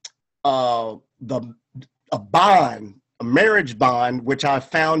a bond, a marriage bond, which I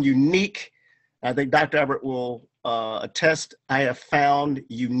found unique. I think Dr. Everett will attest. I have found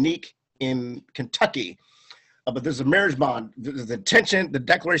unique in Kentucky. But there's a marriage bond. There's the intention, the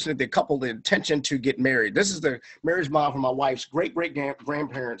declaration of the couple, the intention to get married. This is the marriage bond for my wife's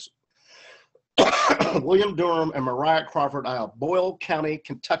great-great-grandparents, William Durham and Mariah Crawford out of Boyle County,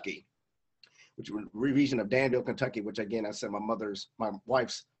 Kentucky, which is a region of Danville, Kentucky, which again, I said my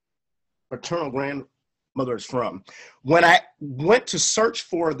wife's paternal grandmother is from. When I went to search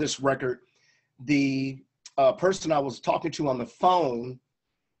for this record, the person I was talking to on the phone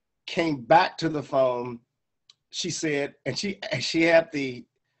came back to the phone. She said, and she had the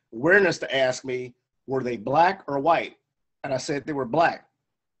awareness to ask me, were they black or white? And I said they were black.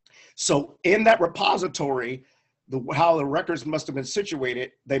 So in that repository, how the records must have been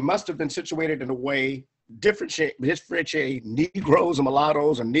situated, they must have been situated in a way differentiate Negroes and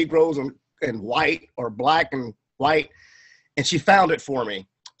mulattoes, and Negroes and white, or black and white. And she found it for me.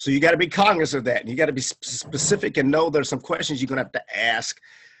 So you got to be cognizant of that. And you got to be specific and know there's some questions you're going to have to ask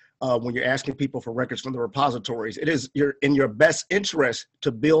when you're asking people for records from the repositories. It is in your best interest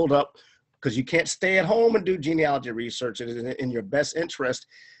to build up, because you can't stay at home and do genealogy research. It is in your best interest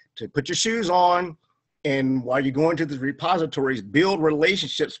to put your shoes on, and while you're going to the repositories, build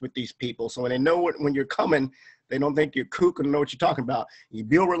relationships with these people. So when they know when you're coming, they don't think you're kook and know what you're talking about. You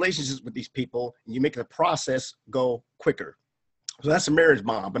build relationships with these people, and you make the process go quicker. So that's a marriage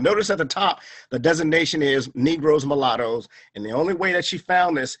bond. But notice at the top, the designation is Negroes, mulattoes. And the only way that she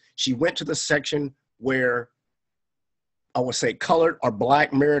found this, she went to the section where I would say colored or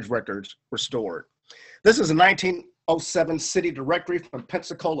black marriage records were stored. This is a 1907 city directory from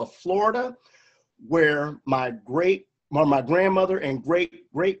Pensacola, Florida, where my grandmother and my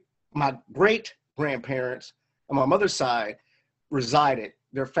great grandparents on my mother's side resided.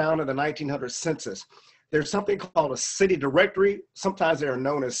 They're found in the 1900 census. There's something called a city directory. Sometimes they are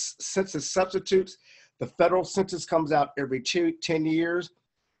known as census substitutes. The federal census comes out every 10 years.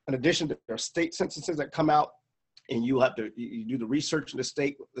 In addition to their state censuses that come out, and you do the research in the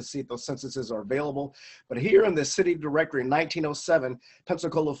state to see if those censuses are available. But here in the city directory in 1907,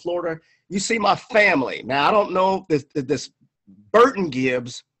 Pensacola, Florida, you see my family. Now, I don't know if this Burton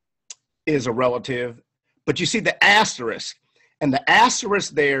Gibbs is a relative, but you see the asterisk. And the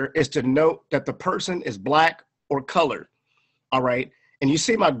asterisk there is to note that the person is black or colored, all right? And you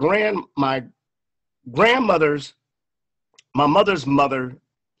see my mother's mother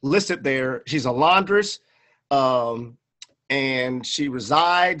listed there. She's a laundress, and she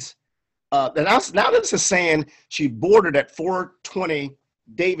resides, now this is saying she boarded at 420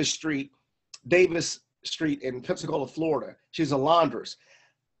 Davis Street in Pensacola, Florida. She's a laundress.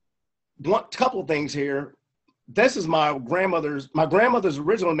 One couple things here. This is my grandmother's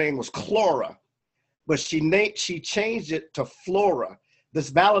original name was Clora, but she changed it to Flora.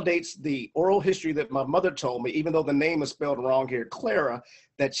 This validates the oral history that my mother told me, even though the name is spelled wrong here, Clara,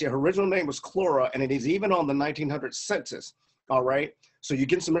 that her original name was Clora, and it is even on the 1900 census, all right? So you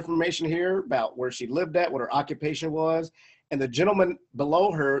get some information here about where she lived at, what her occupation was, and the gentleman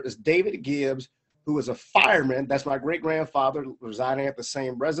below her is David Gibbs, who is a fireman. That's my great-grandfather residing at the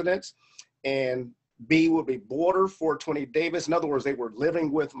same residence, and B would be Border 420 Davis. In other words, they were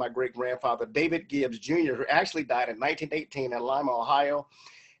living with my great-grandfather, David Gibbs Jr., who actually died in 1918 in Lima, Ohio.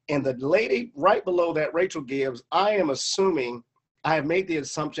 And the lady right below that, Rachel Gibbs, I am assuming, I have made the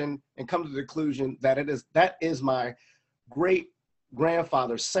assumption and come to the conclusion that that is my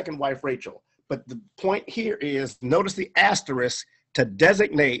great-grandfather's second wife, Rachel. But the point here is, notice the asterisk to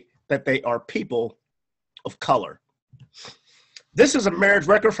designate that they are people of color. This is a marriage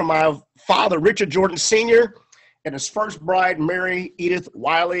record from my father, Richard Jordan Sr., and his first bride, Mary Edith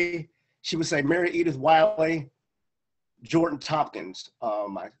Wiley. She would say Mary Edith Wiley Jordan Tompkins.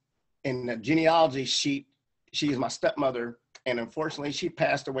 In the genealogy sheet, she is my stepmother, and unfortunately, she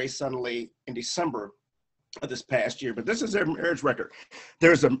passed away suddenly in December of this past year. But this is their marriage record.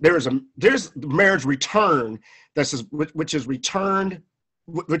 There's the marriage return which is returned,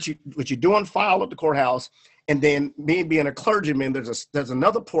 which you do on file at the courthouse. And then me being a clergyman, there's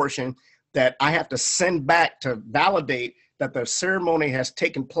another portion that I have to send back to validate that the ceremony has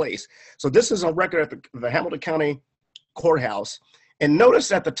taken place. So this is a record at the Hamilton County Courthouse. And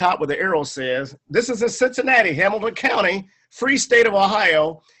notice at the top where the arrow says, this is in Cincinnati, Hamilton County, Free State of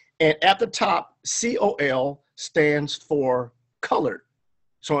Ohio. And at the top, COL stands for colored,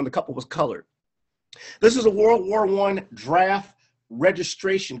 showing the couple was colored. This is a World War I draft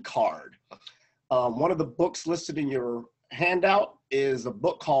registration card. One of the books listed in your handout is a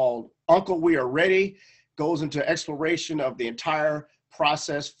book called Uncle, We Are Ready. Goes into exploration of the entire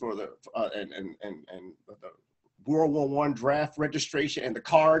process for the World War I draft registration and the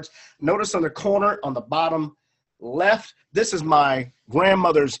cards. Notice on the corner on the bottom left, this is my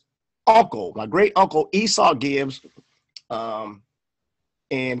grandmother's uncle, my great uncle Esau Gibbs,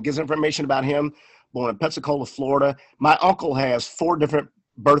 and gives information about him, born in Pensacola, Florida. My uncle has 4 different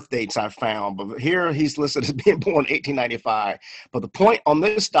birth dates I found, but here he's listed as being born 1895. But the point on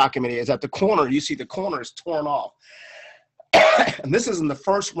this document is at the corner, you see the corner is torn off. And this is in the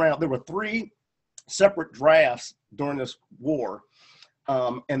first round. There were 3 separate drafts during this war.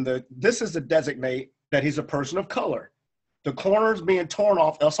 This is to designate that he's a person of color. The corner is being torn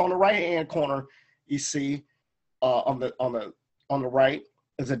off. That's on the right-hand corner. You see on the right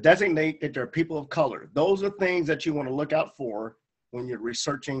is a designate that they're people of color. Those are things that you want to look out for when you're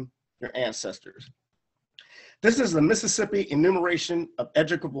researching your ancestors. This is the Mississippi Enumeration of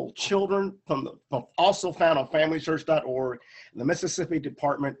Educable Children, also found on FamilySearch.org, the Mississippi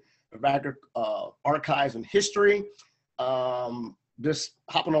Department of Archives and History. Just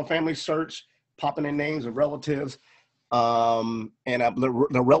hopping on Family Search, popping in names of relatives, and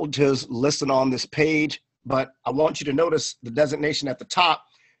the relatives listed on this page. But I want you to notice the designation at the top.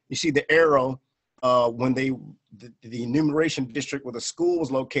 You see the arrow when the enumeration district where the school was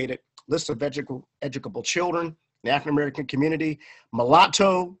located, list of educable children, the African-American community,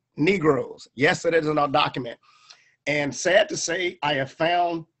 mulatto, Negroes. Yes, it is in our document. And sad to say, I have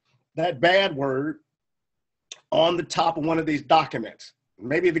found that bad word on the top of one of these documents.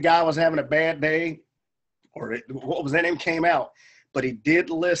 Maybe the guy was having a bad day, or what was that name came out, but he did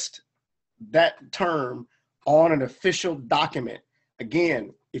list that term on an official document.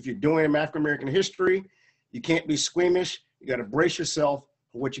 Again, if you're doing African-American history, you can't be squeamish. You got to brace yourself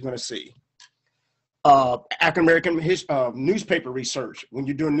for what you're going to see. African-American newspaper research. When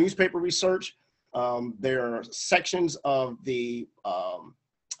you're doing newspaper research, there are sections of the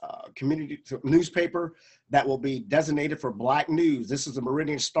community newspaper that will be designated for Black news. This is the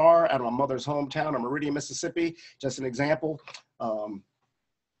Meridian Star out of my mother's hometown of Meridian, Mississippi. Just an example.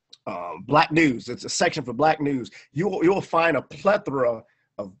 Black news. It's a section for Black news. You will find a plethora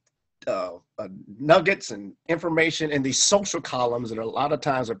of nuggets and information in these social columns that a lot of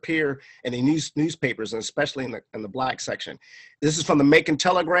times appear in the newspapers, and especially in the Black section. This is from the Macon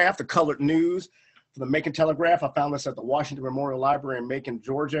Telegraph, the colored news. For the Macon Telegraph, I found this at the Washington Memorial Library in Macon,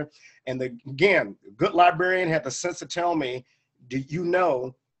 Georgia. And again, a good librarian had the sense to tell me, do you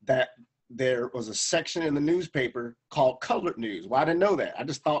know that there was a section in the newspaper called colored news? Well, I didn't know that. I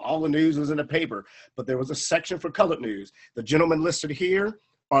just thought all the news was in the paper, but there was a section for colored news. The gentlemen listed here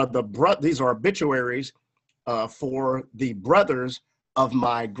are these are obituaries for the brothers of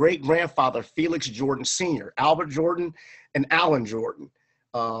my great-grandfather, Felix Jordan Sr., Albert Jordan and Alan Jordan,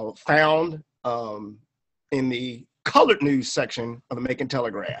 found in the colored news section of the Macon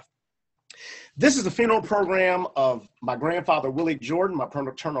Telegraph. This is the funeral program of my grandfather, Willie Jordan, my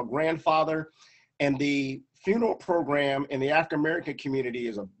paternal grandfather. And the funeral program in the African-American community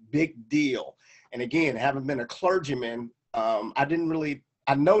is a big deal. And again, having been a clergyman,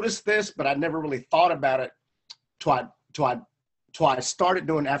 I noticed this, but I never really thought about it till I started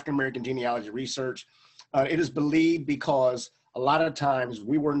doing African-American genealogy research. It is believed because a lot of times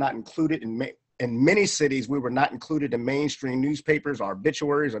we were not included in many cities, we were not included in mainstream newspapers or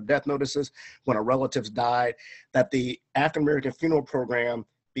obituaries or death notices when our relatives died, that the African-American funeral program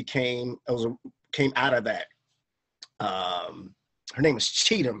came out of that. Her name is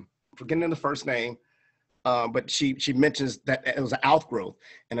Cheatham, forgetting the first name, but she mentions that it was an outgrowth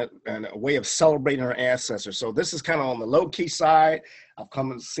and a way of celebrating her ancestors. So this is kind of on the low-key side. I've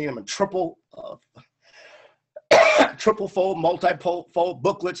come and seen them in triple fold, multi-fold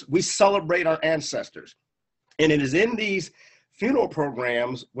booklets. We celebrate our ancestors. And it is in these funeral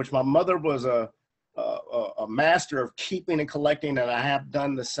programs, which my mother was a master of keeping and collecting, and I have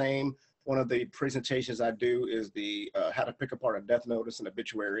done the same. One of the presentations I do is the how to pick apart a death notice and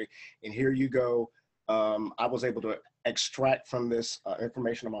obituary. And here you go. I was able to extract from this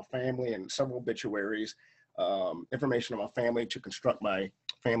information on my family and several obituaries, information on my family to construct my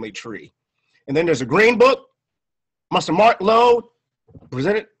family tree. And then there's a green book. Mr. Mark Lowe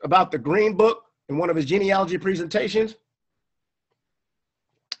presented about the green book in one of his genealogy presentations.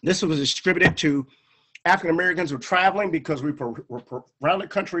 This was distributed to African Americans who were traveling because we were around the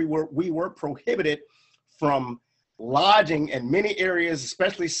country where we were prohibited from lodging in many areas,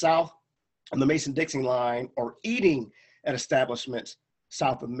 especially south of the Mason-Dixon line, or eating at establishments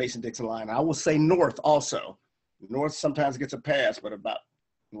south of the Mason-Dixon line. I will say north also. North sometimes gets a pass, but about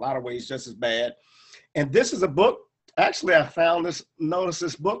in a lot of ways just as bad. And this is a book. Actually, I found this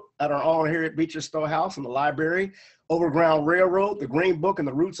book at our own Harriet Beecher Stowe house in the library, Overground Railroad, The Green Book and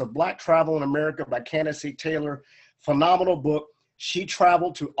the Roots of Black Travel in America by Candace C. Taylor. Phenomenal book. She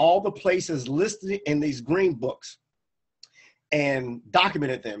traveled to all the places listed in these green books and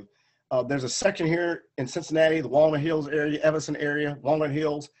documented them. There's a section here in Cincinnati, the Walnut Hills area, Evanston area, Walnut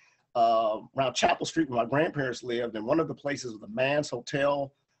Hills, around Chapel Street where my grandparents lived. And one of the places was the Mann's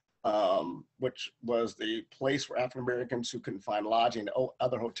Hotel, which was the place where African Americans who couldn't find lodging at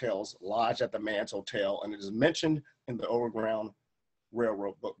other hotels lodged at the Mann's Hotel. And it is mentioned in the Overground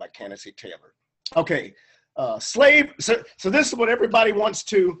Railroad book by Candace C. Taylor. Okay, slave. So this is what everybody wants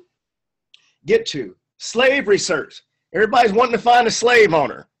to get to. Slave research. Everybody's wanting to find a slave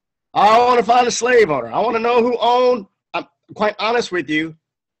owner. I want to find a slave owner. I want to know who owned. I'm quite honest with you.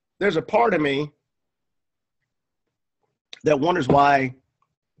 There's a part of me that wonders why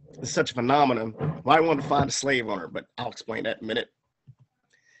it's such a phenomenon, why I want to find a slave owner, but I'll explain that in a minute.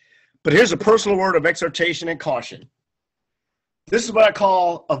 But here's a personal word of exhortation and caution. This is what I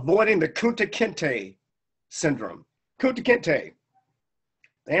call avoiding the Kunta Kinte syndrome. Kunta Kinte,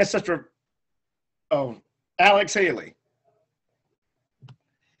 the ancestor of Alex Haley.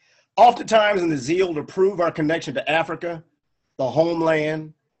 Oftentimes in the zeal to prove our connection to Africa, the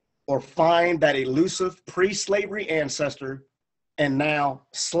homeland, or find that elusive pre-slavery ancestor and now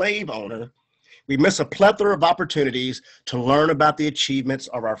slave owner, we miss a plethora of opportunities to learn about the achievements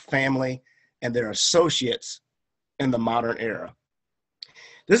of our family and their associates in the modern era.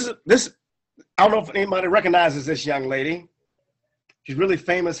 This, I don't know if anybody recognizes this young lady. She's really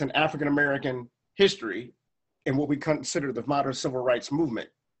famous in African-American history in what we consider the modern civil rights movement.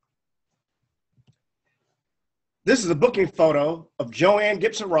 This is a booking photo of Joanne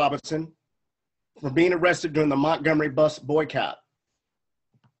Gibson Robinson for being arrested during the Montgomery bus boycott.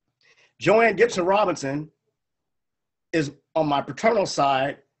 Joanne Gibson Robinson is, on my paternal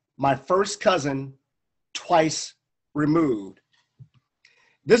side, my first cousin twice removed.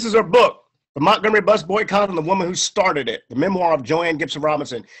 This is her book, The Montgomery Bus Boycott and the Woman Who Started It, the memoir of Joanne Gibson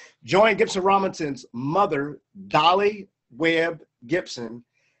Robinson. Joanne Gibson Robinson's mother, Dolly Webb Gibson,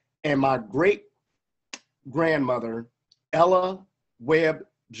 and my great-grandmother, Ella Webb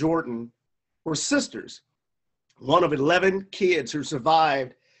Jordan, were sisters, one of 11 kids who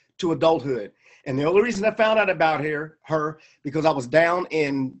survived to adulthood. And the only reason I found out about her, because I was down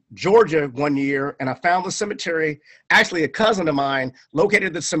in Georgia one year and I found the cemetery. Actually, a cousin of mine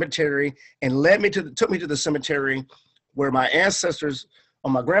located the cemetery and took me to the cemetery where my ancestors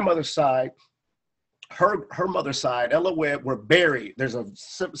on my grandmother's side, her mother's side, Ella Webb, were buried. There's a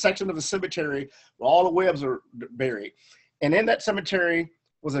section of the cemetery where all the Webbs are buried. And in that cemetery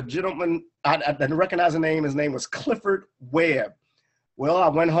was a gentleman, I didn't recognize the name. His name was Clifford Webb. Well, I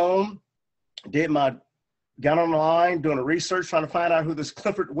went home, got online, doing a research, trying to find out who this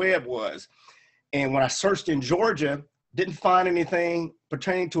Clifford Webb was. And when I searched in Georgia, didn't find anything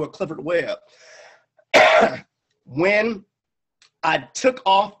pertaining to a Clifford Webb. When I took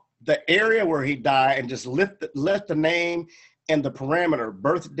off the area where he died and just left the name and the parameter,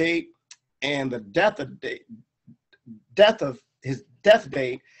 birth date, and the death of his death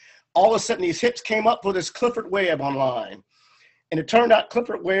date, all of a sudden these hits came up for this Clifford Webb online. And it turned out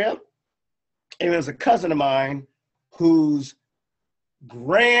Clifford Webb, it was a cousin of mine whose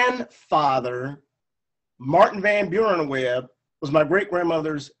grandfather, Martin Van Buren Webb, was my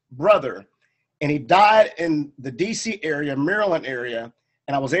great-grandmother's brother. And he died in the DC area, Maryland area.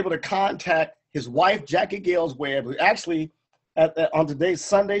 And I was able to contact his wife, Jackie Gales Webb, who actually, on today's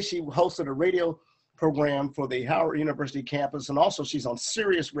Sunday, she hosted a radio program for the Howard University campus. And also she's on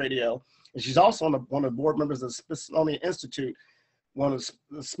Sirius Radio. And she's also one of the board members of the Smithsonian Institute, one of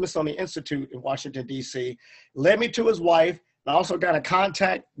the Smithsonian Institute in Washington, D.C. Led me to his wife. I also got a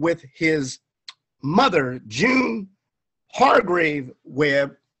contact with his mother, June Hargrave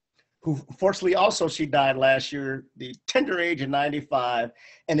Webb, who fortunately also she died last year, the tender age of 95.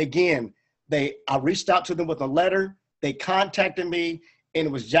 And again, I reached out to them with a letter. They contacted me, and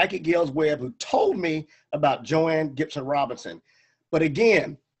it was Jackie Gales Webb who told me about Joanne Gibson Robinson. But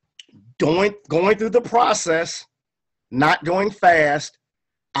again, going through the process, not going fast,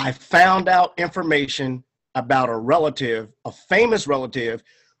 I found out information about a relative, a famous relative,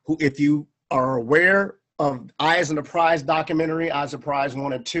 who, if you are aware of Eyes on the Prize documentary, Eyes on the Prize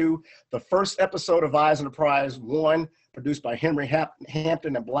 1 and 2, the first episode of Eyes on the Prize 1, produced by Henry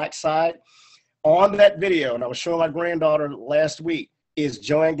Hampton and Blackside, on that video, and I was showing my granddaughter last week, is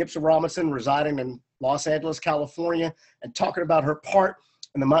Joanne Gibson Robinson residing in Los Angeles, California, and talking about her part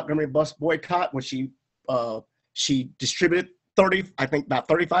in the Montgomery bus boycott, when she distributed about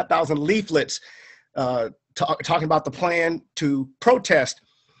 35,000 leaflets talking about the plan to protest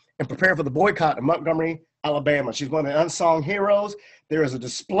and prepare for the boycott in Montgomery, Alabama. She's one of the unsung heroes. There is a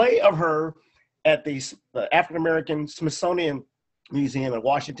display of her at the African-American Smithsonian Museum in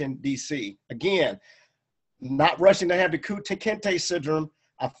Washington, D.C. Again, not rushing to have the Kente syndrome.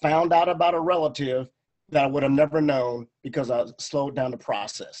 I found out about a relative that I would have never known because I slowed down the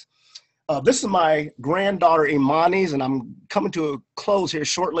process. This is my granddaughter Imani's, and I'm coming to a close here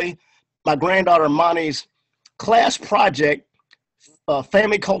shortly. My granddaughter Imani's class project,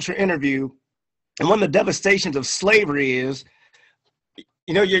 family culture interview. And one of the devastations of slavery is,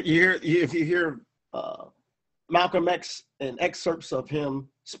 you know, if you hear Malcolm X and excerpts of him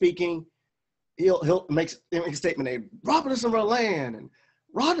speaking, he'll make a statement, they robbed us of our land and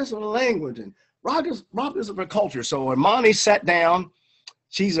robbed us of our language and robbed us of our culture. So Imani sat down.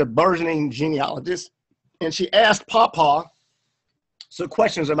 She's a burgeoning genealogist, and she asked Papa some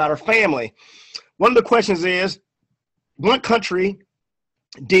questions about her family. One of the questions is, what country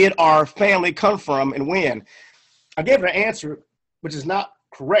did our family come from and when? I gave her an answer, which is not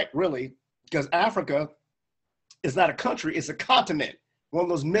correct, really, because Africa is not a country, it's a continent. One of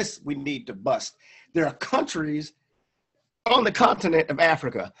those myths we need to bust. There are countries on the continent of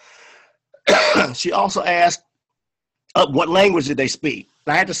Africa. She also asked, what language did they speak?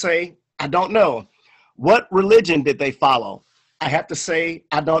 I had to say, I don't know. What religion did they follow? I have to say,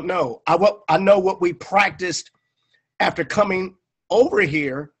 I don't know. I know what we practiced after coming over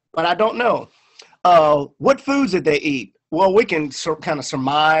here, but I don't know. What foods did they eat? Well, we can kind of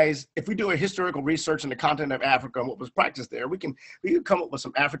surmise, if we do a historical research in the continent of Africa and what was practiced there, we can come up with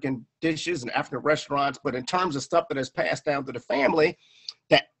some African dishes and African restaurants, but in terms of stuff that is passed down to the family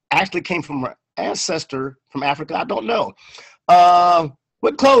that actually came from an ancestor from Africa, I don't know.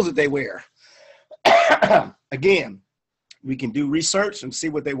 What clothes did they wear? Again, we can do research and see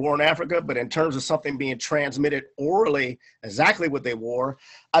what they wore in Africa, but in terms of something being transmitted orally, exactly what they wore,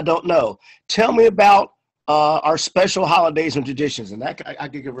 I don't know. Tell me about our special holidays and traditions, and that I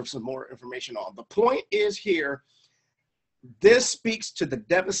could give her some more information on. The point is here, this speaks to the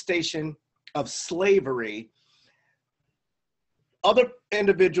devastation of slavery. Other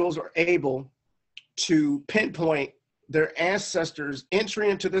individuals are able to pinpoint their ancestors' entry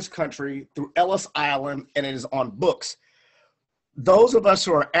into this country through Ellis Island, and it is on books. Those of us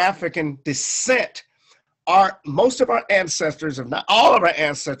who are African descent, most of our ancestors, if not all of our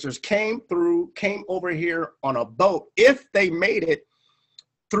ancestors, came over here on a boat, if they made it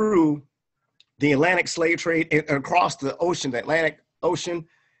through the Atlantic slave trade and across the ocean, the Atlantic Ocean,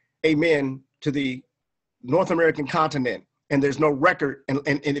 amen, to the North American continent. And there's no record. And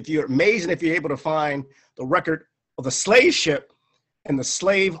if you're amazing, if you're able to find the record of the slave ship and the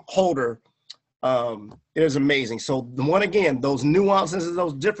slave holder, it is amazing. So those nuances and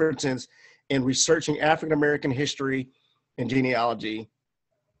those differences in researching African-American history and genealogy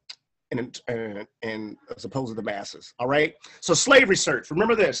and as opposed to the masses, all right? So slave research,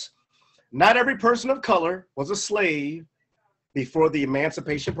 remember this, not every person of color was a slave before the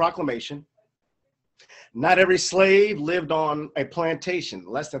Emancipation Proclamation. Not every slave lived on a plantation,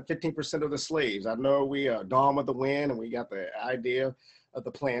 less than 15% of the slaves. I know we are Gone with the Wind and we got the idea of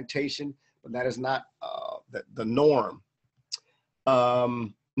the plantation, but that is not the norm.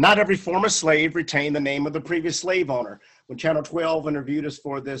 Not every former slave retained the name of the previous slave owner. when Channel 12 interviewed us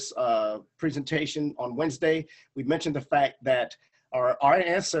for this presentation on Wednesday, we mentioned the fact that our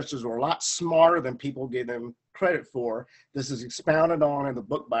ancestors were a lot smarter than people give them credit for. This is expounded on in the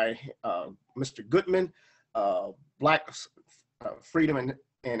book by Mr. Goodman, Black Freedom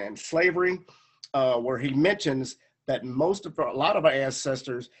and Slavery, where he mentions that a lot of our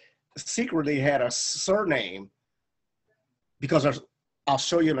ancestors secretly had a surname, because I'll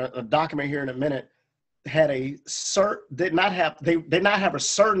show you in a document here in a minute, did not have a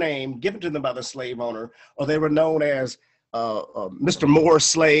surname given to them by the slave owner, or they were known as Mr. Moore's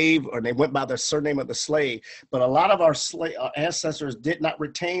slave, or they went by the surname of the slave. But a lot of our ancestors did not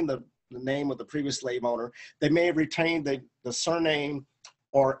retain the name of the previous slave owner. They may have retained the surname,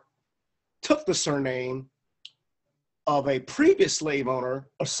 or took the surname of a previous slave owner,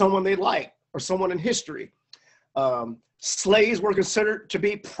 or someone they liked, or someone in history. Slaves were considered to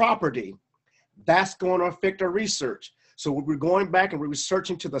be property. That's going to affect our research. So when we're going back and we're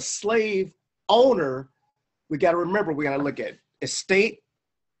researching to the slave owner, we got to remember, we got to look at estate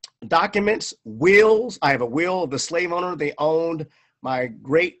documents, wills. I have a will of the slave owner. They owned my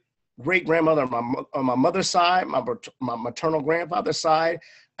great-grandmother on my mother's side, my maternal grandfather's side.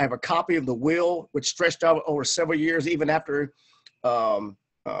 I have a copy of the will, which stretched out over several years, even after,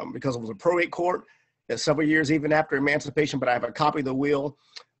 because it was a probate court, several years even after emancipation, but I have a copy of the will.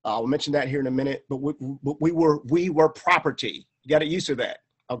 I'll mention that here in a minute, but we were property. You got to get used to that,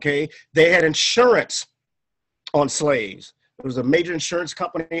 okay? They had insurance on slaves. There was a major insurance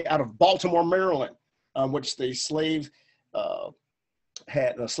company out of Baltimore, Maryland, which the slave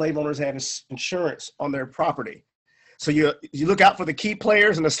owners had insurance on their property. So you look out for the key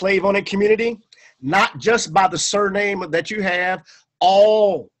players in the slave owning community, not just by the surname that you have.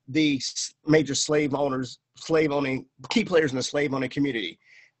 All the major slave owning key players in the slave owning community,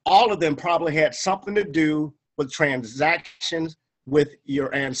 all of them probably had something to do with transactions with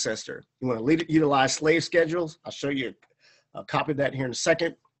your ancestor. You want to utilize slave schedules. I'll show you a copy of that here in a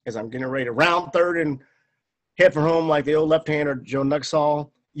second, as I'm getting ready to round third and head for home like the old left-hander Joe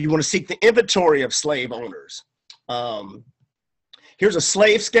Nuxall. You want to seek the inventory of slave owners. Here's a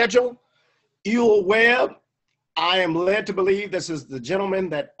slave schedule. Ewell Webb, I am led to believe this is the gentleman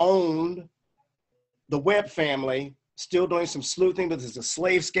that owned the Webb family, still doing some sleuthing, but this is a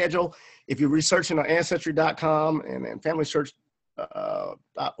slave schedule. If you're researching on Ancestry.com and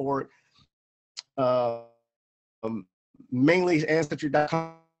FamilySearch.org, mainly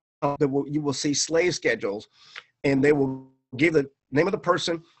Ancestry.com, you will see slave schedules, and they will give the name of the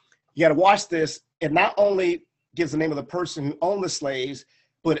person. You got to watch this. It not only gives the name of the person who owned the slaves,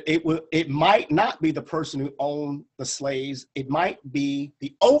 but it might not be the person who owned the slaves. It might be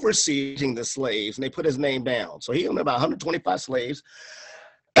the overseeing the slaves, and they put his name down. So he owned about 125 slaves.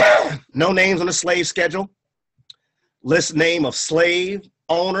 No names on the slave schedule. List name of slave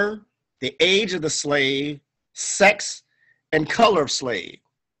owner, the age of the slave, sex, and color of slave.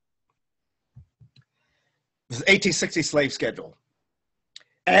 This is 1860 slave schedule.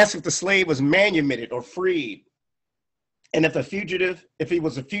 Ask if the slave was manumitted or freed, and if he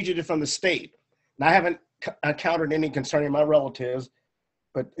was a fugitive from the state. Now, I haven't encountered any concerning my relatives,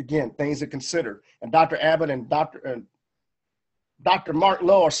 but again, things to consider. And Dr. Abbott and Dr. Mark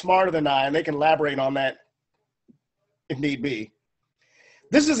Lowe are smarter than I, and they can elaborate on that if need be.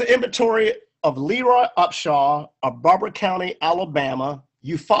 This is an inventory of Leroy Upshaw of Barber County, Alabama,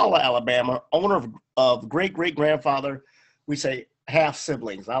 Eufaula, Alabama, owner of great-great-grandfather. We say half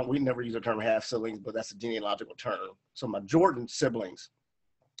siblings. We never use the term half siblings, but that's a genealogical term. So my Jordan siblings,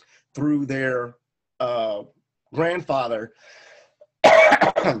 through their grandfather,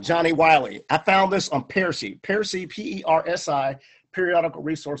 Johnny Wiley. I found this on Percy, Persi, Periodical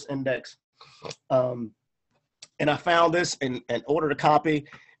Resource Index. And I found this and ordered a copy.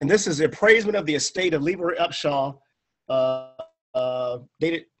 And this is the appraisement of the estate of Leroy Upshaw,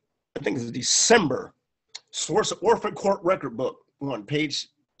 dated, I think it's December. Source Orphan Court Record Book, on page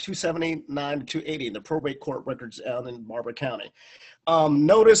 279 to 280 in the probate court records out in Barber County.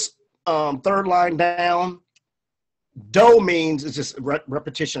 Notice third line down, Doe means, it's just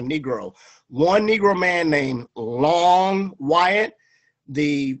repetition of Negro. One Negro man named Long Wyatt.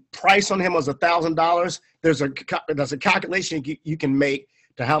 The price on him was $1,000. There's a calculation you can make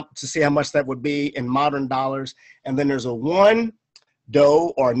to see how much that would be in modern dollars. And then there's a one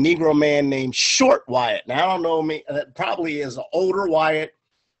Doe or a Negro man named Short Wyatt. Now, I don't know, that probably is an older Wyatt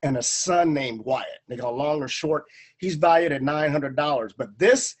and a son named Wyatt. They got long or short. He's valued at $900. But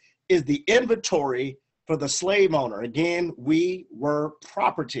this is the inventory for the slave owner. Again, we were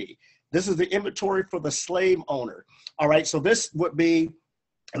property. This is the inventory for the slave owner. All right, so this would be,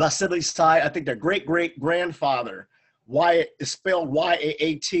 as I said, side, I think their great-great-grandfather It's spelled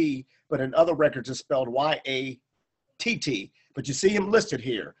Y-A-A-T, but in other records it's spelled Y-A-T-T. But you see him listed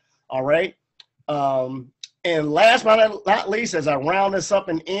here, all right? And last but not least, as I round this up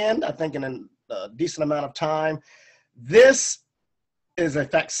and end, I think in a decent amount of time, this is a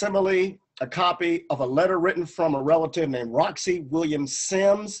facsimile, a copy of a letter written from a relative named Roxy Williams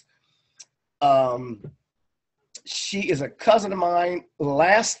Sims. She is a cousin of mine.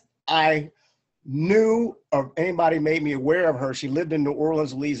 Last I knew or anybody made me aware of her, she lived in New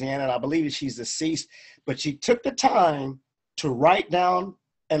Orleans, Louisiana, and I believe she's deceased, but she took the time to write down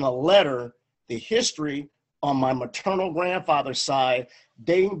in a letter the history on my maternal grandfather's side,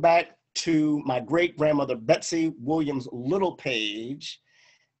 dating back to my great-grandmother, Betsy Williams Littlepage,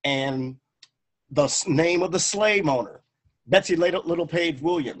 and the name of the slave owner, Betsy Littlepage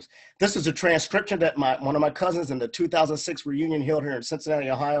Williams. This is a transcription that one of my cousins in the 2006 reunion held here in Cincinnati,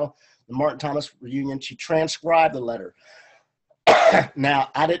 Ohio, the Martin Thomas reunion, she transcribed the letter. Now,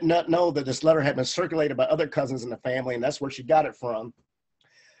 I did not know that this letter had been circulated by other cousins in the family, and that's where she got it from.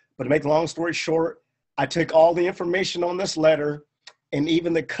 But to make a long story short, I took all the information on this letter and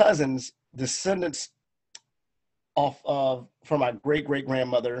even the cousins, descendants from my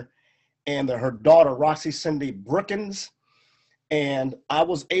great-great-grandmother and her daughter, Roxy Cindy Brookins. And I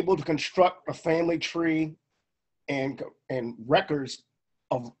was able to construct a family tree and records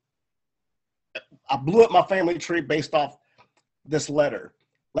of, I blew up my family tree based off this letter.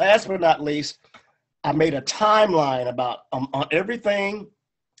 Last but not least, I made a timeline about on everything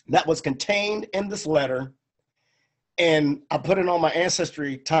that was contained in this letter, and I put it on my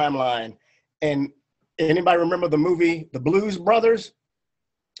ancestry timeline. And anybody remember the movie The Blues Brothers?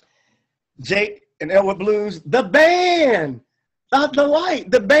 Jake and Elwood Blues, the band,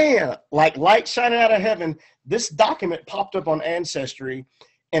 the band, like light shining out of heaven. This document popped up on Ancestry,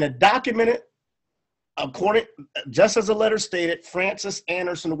 and it documented, according, just as the letter stated, Frances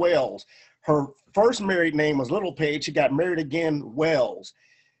Anderson Wells. Her first married name was Littlepage. She got married again, Wells.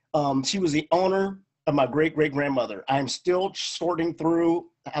 She was the owner of my great-great-grandmother. I'm still sorting through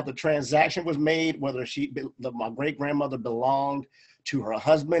how the transaction was made, whether my great-grandmother belonged to her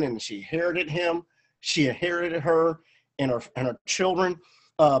husband and she inherited him, she inherited her and her children.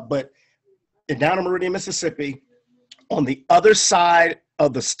 But down in Meridian, Mississippi, on the other side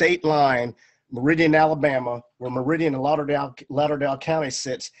of the state line, Meridian, Alabama, where Meridian and Lauderdale County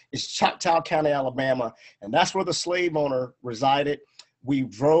sits, is Choctaw County, Alabama. And that's where the slave owner resided. We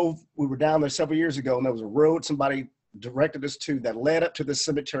were down there several years ago, and there was a road somebody directed us to that led up to the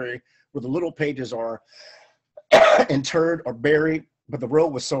cemetery where the Littlepages are interred or buried. But the road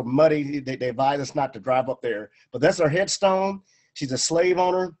was so muddy, they advised us not to drive up there. But that's her headstone. She's a slave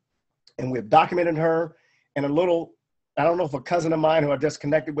owner, and we've documented her. And I don't know if a cousin of mine who I just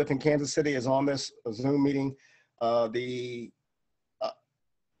connected with in Kansas City is on this Zoom meeting. The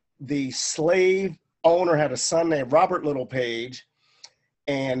slave owner had a son named Robert Littlepage,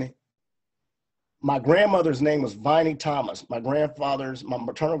 and my grandmother's name was Viney Thomas. My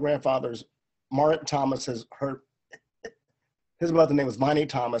maternal grandfather's, Martin Thomas, his mother's name was Viney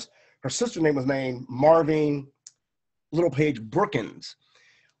Thomas. Her sister's name was named Marvine Littlepage Brookins.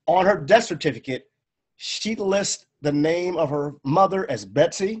 On her death certificate, she lists the name of her mother as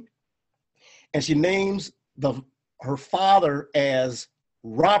Betsy, and she names her father as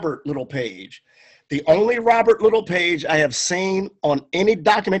Robert Littlepage. The only Robert Littlepage I have seen on any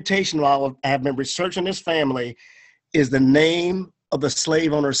documentation while I have been researching this family is the name of the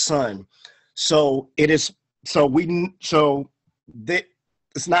slave owner's son. It's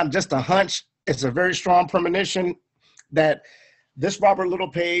not just a hunch, it's a very strong premonition that this Robert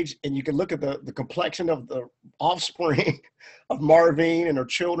Littlepage, and you can look at the complexion of the offspring of Marvine and her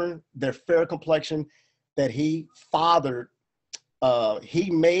children, their fair complexion, that he fathered.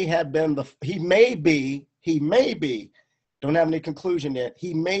 He may be, don't have any conclusion yet,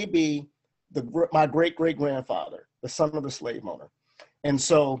 he may be my great-great-grandfather, the son of the slave owner. And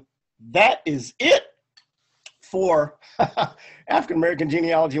so that is it for African-American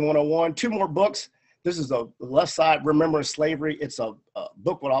Genealogy 101. 2 more books. This is the left side, Remembering Slavery. It's a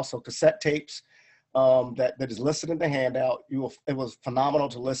book with also cassette tapes that is listed in the handout. It was phenomenal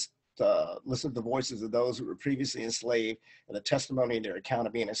to listen to the voices of those who were previously enslaved and the testimony in their account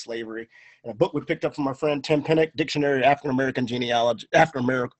of being in slavery. And a book we picked up from our friend Tim Pinnock, Dictionary of African-American Genealogy,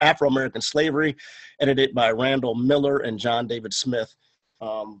 Afro-American Slavery, edited by Randall Miller and John David Smith.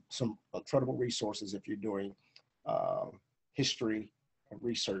 Some incredible resources if you're doing history and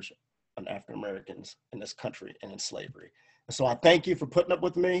research on African Americans in this country and in slavery. And so I thank you for putting up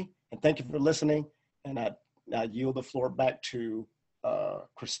with me, and thank you for listening. And I yield the floor back to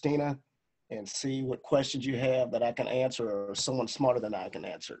Christina and see what questions you have that I can answer, or someone smarter than I can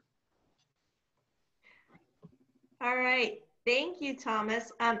answer. All right. Thank you,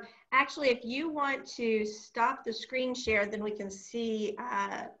 Thomas. Actually, if you want to stop the screen share, then we can see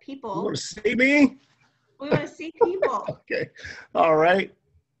people. You want to see me? We want to see people. Okay. All right.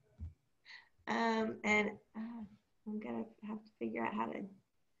 I'm going to have to figure out how to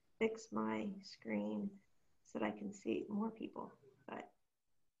fix my screen so that I can see more people. But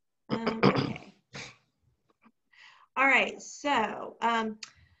okay. All right. So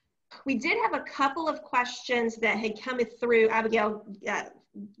we did have a couple of questions that had come through. Abigail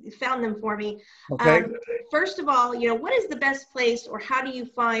found them for me. Okay. First of all, what is the best place, or how do you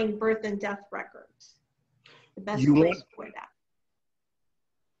find birth and death records? The best place for that.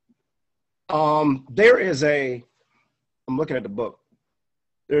 There is I'm looking at the book.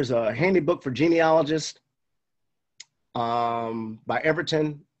 There's a handy book for genealogists by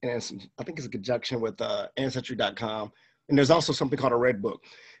Everton, and I think it's a conjunction with Ancestry.com. And there's also something called a Red Book.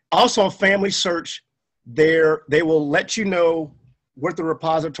 Also, on Family Search, they will let you know what the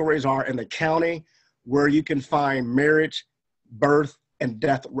repositories are in the county where you can find marriage, birth, and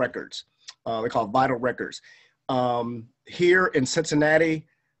death records. They're called vital records. Here in Cincinnati,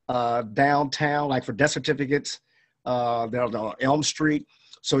 downtown, like for death certificates, they're on Elm Street.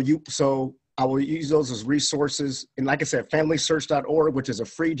 So I will use those as resources. And like I said, familysearch.org, which is a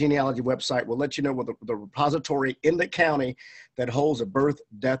free genealogy website, will let you know what the repository in the county that holds a birth,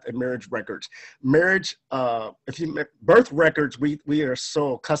 death, and marriage records. Marriage, birth records, we are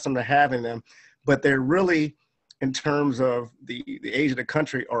so accustomed to having them, but they're really, in terms of the age of the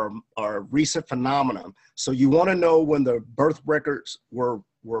country, are a recent phenomenon. So you want to know when the birth records were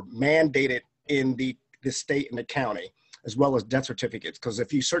mandated in the state and the county, as well as death certificates. Because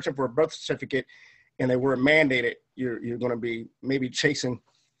if you're searching for a birth certificate and they weren't mandated, you're going to be maybe chasing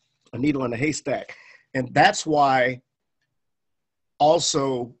a needle in a haystack. And that's why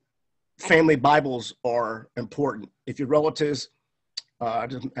also family Bibles are important. If your relatives, I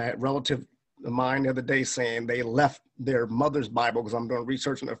had a relative of mine the other day saying they left their mother's Bible, because I'm doing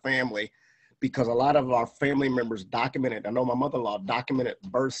research on their family, because a lot of our family members documented, I know my mother-in-law documented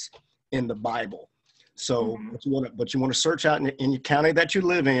births in the Bible. So what you want to search out in your county that you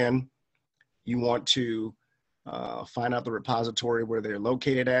live in, you want to find out the repository where they're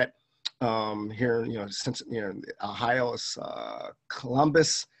located at. Here, since Ohio is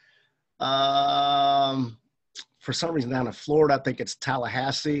Columbus. For some reason down in Florida, I think it's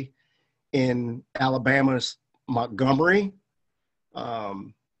Tallahassee. In Alabama's Montgomery.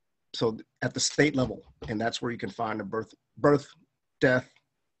 So at the state level, and that's where you can find the birth, death,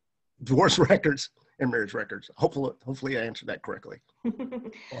 divorce records, and marriage records. Hopefully I answered that correctly.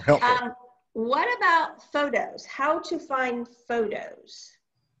 Or helpful. What about photos? How to find photos?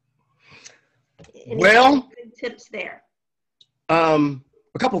 Any good tips there? A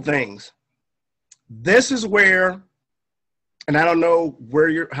couple things. This is where, and I don't know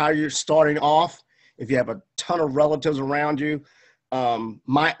how you're starting off. If you have a ton of relatives around you,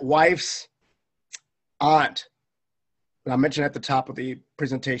 my wife's aunt, I mentioned at the top of the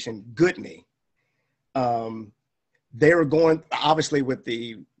presentation, Goodney. They were going, obviously with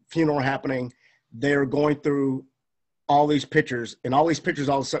the funeral happening, they were going through all these pictures, and all these pictures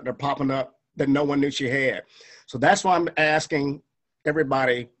all of a sudden are popping up that no one knew she had. So that's why I'm asking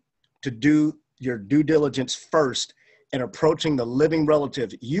everybody to do your due diligence first in approaching the living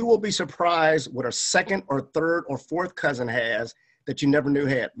relative. You will be surprised what a second or third or fourth cousin has that you never knew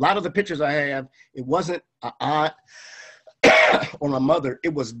had. A lot of the pictures I have, it wasn't an aunt or my mother,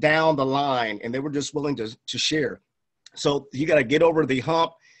 it was down the line, and they were just willing to share. So you got to get over the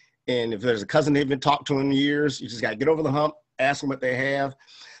hump. And if there's a cousin they've been talked to in years, you just got to get over the hump, ask them what they have.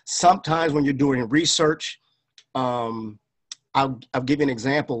 Sometimes when you're doing research, I'll give you an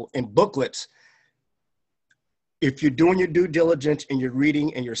example. In booklets, if you're doing your due diligence and you're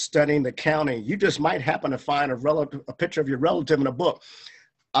reading and you're studying the county, you just might happen to find a picture of your relative in a book.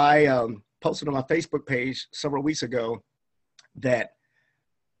 I posted on my Facebook page several weeks ago that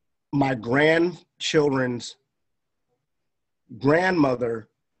my grandchildren's grandmother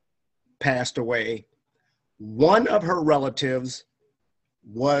passed away. One of her relatives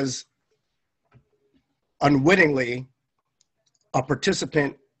was unwittingly a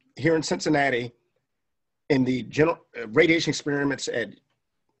participant here in Cincinnati in the radiation experiments at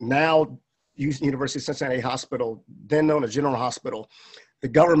now University of Cincinnati Hospital, then known as General Hospital. The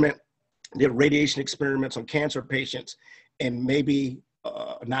government did radiation experiments on cancer patients, and maybe,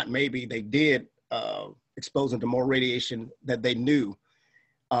 not maybe, they did expose them to more radiation than they knew.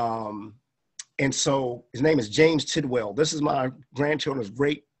 And so his name is James Tidwell. This is my grandchildren's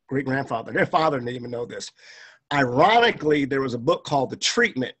great great-grandfather. Their father didn't even know this. Ironically, there was a book called The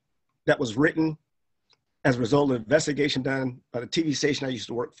Treatment that was written as a result of an investigation done by the TV station I used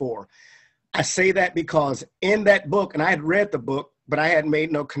to work for. I say that because in that book, and I had read the book, but I had made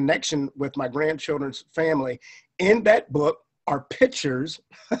no connection with my grandchildren's family. In that book are pictures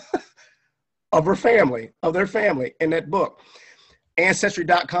of their family in that book.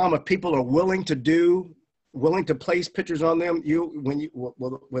 Ancestry.com, if people are willing to place pictures on them, when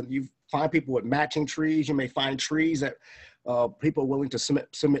you find people with matching trees, you may find trees that people are willing to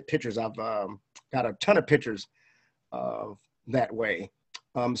submit pictures. I've got a ton of pictures that way.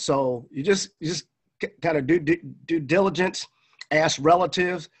 So you just kind of do due diligence, ask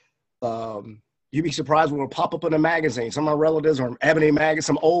relatives. You'd be surprised what will pop up in a magazine. Some of my relatives are in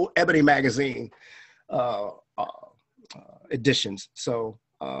some old Ebony magazine editions. So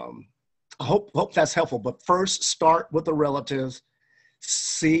I hope that's helpful. But first, start with the relatives,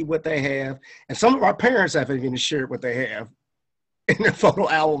 see what they have. And some of our parents haven't even shared what they have in their photo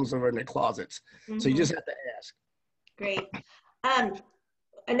albums or in their closets. Mm-hmm. So you just have to ask. Great.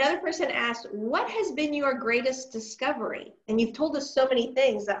 Another person asked, what has been your greatest discovery? And you've told us so many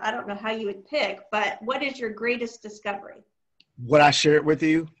things that I don't know how you would pick, but what is your greatest discovery? What I shared with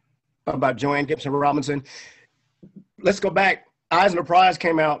you about Joanne Gibson Robinson. Let's go back. Eyes on the Prize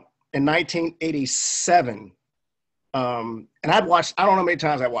came out in 1987. And I don't know how many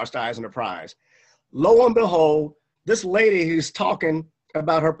times I watched Eyes on the Prize. Lo and behold, this lady who's talking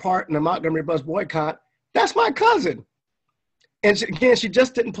about her part in the Montgomery bus boycott, that's my cousin. And she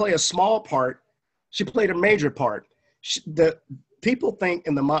just didn't play a small part. She played a major part. The people think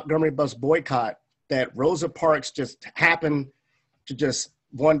in the Montgomery bus boycott that Rosa Parks just happened to just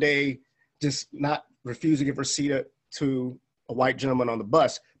one day just not refuse to give her seat to a white gentleman on the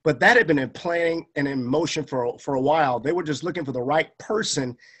bus. But that had been in planning and in motion for a while. They were just looking for the right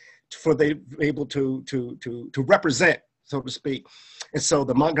person for they able to represent, so to speak. And so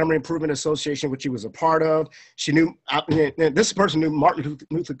the Montgomery Improvement Association, which she was a part of, this person knew Martin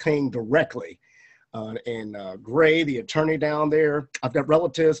Luther King directly. And Gray, the attorney down there, I've got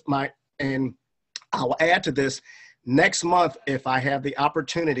relatives, and I'll add to this, next month, if I have the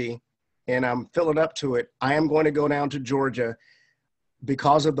opportunity and I'm filling up to it, I am going to go down to Georgia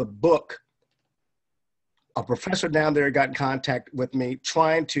because of the book. A professor down there got in contact with me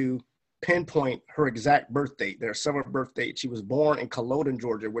trying to pinpoint her exact birth date. There are several birth dates. She was born in Culloden,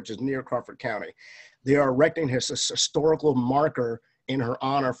 Georgia, which is near Crawford County. They are erecting his historical marker in her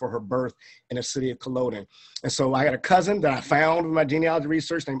honor for her birth in the city of Culloden. And so I had a cousin that I found in my genealogy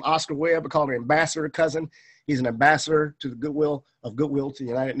research named Oscar Webb. I call him ambassador cousin. He's an ambassador to the Goodwill to the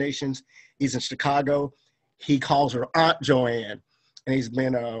United Nations. He's in Chicago. He calls her Aunt Joanne. And he's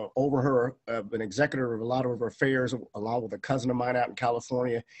been an executor of a lot of her affairs, along with a cousin of mine out in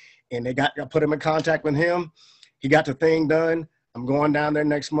California. And I put him in contact with him. He got the thing done. I'm going down there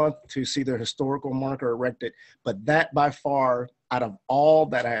next month to see the historical marker erected. But that by far, out of all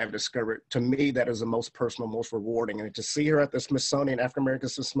that I have discovered, to me, that is the most personal, most rewarding. And to see her at the Smithsonian, African-American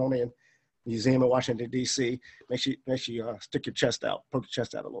Smithsonian Museum in Washington, D.C., makes you stick your chest out, poke your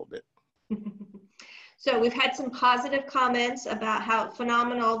chest out a little bit. So we've had some positive comments about how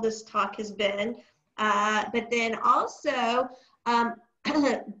phenomenal this talk has been. But then also,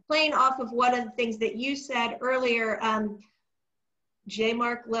 playing off of one of the things that you said earlier, J.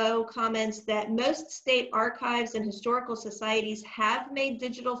 Mark Lowe comments that most state archives and historical societies have made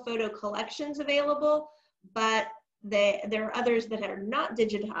digital photo collections available, but there are others that are not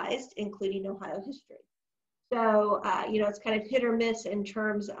digitized, including Ohio history. So, it's kind of hit or miss in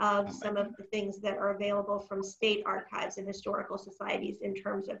terms of some of the things that are available from state archives and historical societies in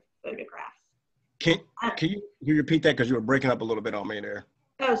terms of photographs. Can you repeat that, because you were breaking up a little bit on me there?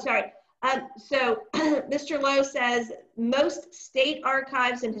 Oh, sorry. So Mr. Lowe says most state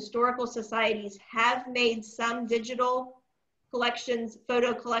archives and historical societies have made some digital collections,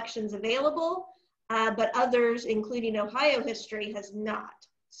 photo collections available, but others, including Ohio history, has not.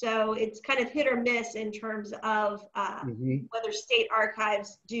 So it's kind of hit or miss in terms of whether state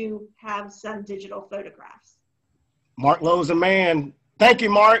archives do have some digital photographs. Mark Lowe's a man. Thank you,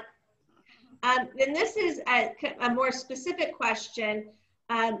 Mark. And this is a more specific question.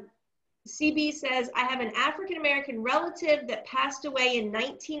 CB says, I have an African-American relative that passed away in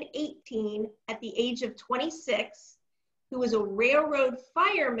 1918 at the age of 26, who was a railroad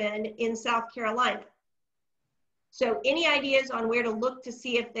fireman in South Carolina. So any ideas on where to look to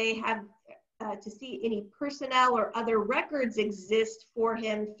see if they have, to see any personnel or other records exist for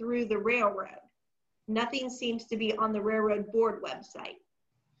him through the railroad? Nothing seems to be on the railroad board website.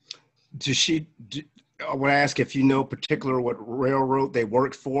 I would ask if you know particular what railroad they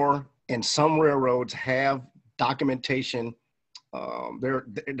worked for, and some railroads have documentation. I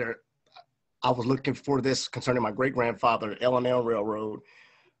was looking for this concerning my great-grandfather, L&L Railroad,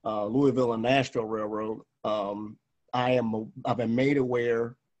 Louisville and Nashville Railroad. I've been made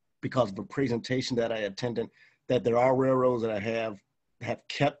aware because of a presentation that I attended that there are railroads that have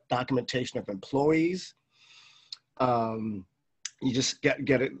kept documentation of employees. You just get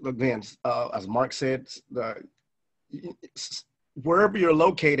it again, as Mark said, wherever you're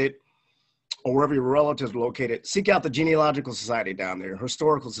located or wherever your relatives are located, seek out the Genealogical Society down there,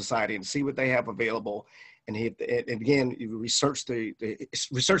 Historical Society, and see what they have available. And again, you research the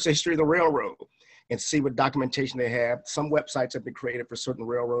history of the railroad and see what documentation they have. Some websites have been created for certain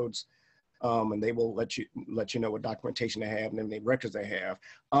railroads, and they will let you know what documentation they have and then the records they have.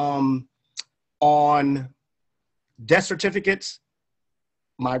 On death certificates,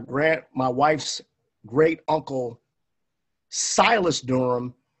 my wife's great uncle Silas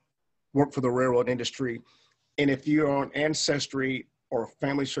Durham worked for the railroad industry, and if you're on Ancestry or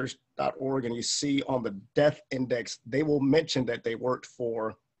FamilySearch.org and you see on the death index, they will mention that they worked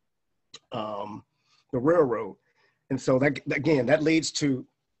for the railroad. And so that, again, that leads to,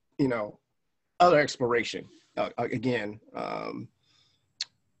 other exploration.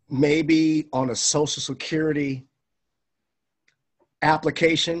 Maybe on a Social Security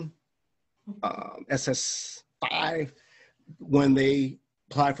application, SS5, when they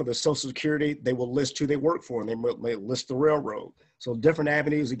apply for the Social Security, they will list who they work for, and they may list the railroad. So different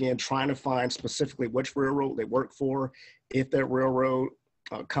avenues, again, trying to find specifically which railroad they work for, if that railroad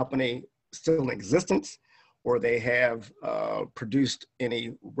company still in existence, or they have produced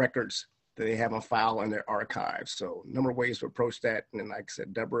any records that they have on file in their archives. So a number of ways to approach that. And then, like I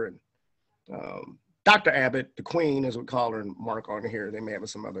said, Deborah and Dr. Abbott, the Queen, as we call her, and Mark on here, they may have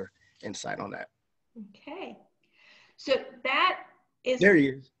some other insight on that. Okay. So that is. There he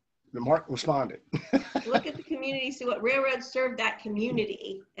is. Mark responded. Look at the community, see what railroads serve that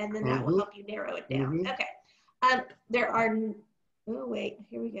community, and then that will help you narrow it down. Okay. There are, oh wait,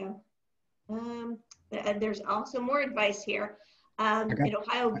 here we go. There's also more advice here. In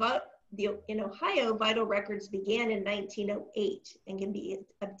Ohio, vital records began in 1908 and can be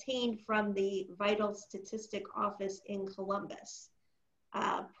obtained from the Vital Statistic Office in Columbus.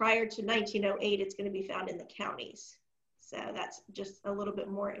 Prior to 1908, it's going to be found in the counties. So that's just a little bit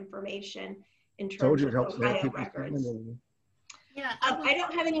more information in terms of Ohio records. Yeah, I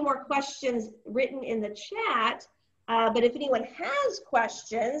don't have any more questions written in the chat, but if anyone has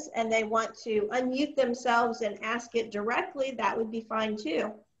questions and they want to unmute themselves and ask it directly, that would be fine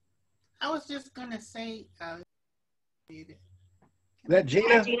too. I was just going to say, that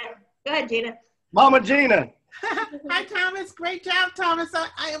Gina? Hi, Gina. Go ahead, Gina. Mama Gina. Hi, Thomas. Great job, Thomas.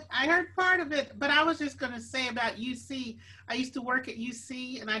 I heard part of it, but I was just going to say about UC. I used to work at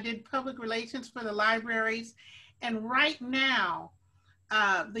UC, and I did public relations for the libraries. And right now,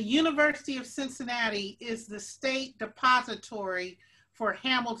 the University of Cincinnati is the state depository for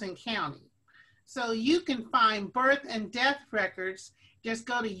Hamilton County. So you can find birth and death records. Just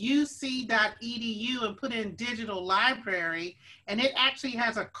go to uc.edu and put in digital library, and it actually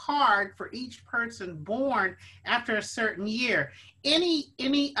has a card for each person born after a certain year. Any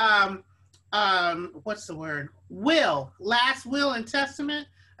what's the word? Last will and testament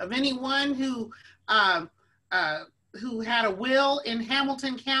of anyone who had a will in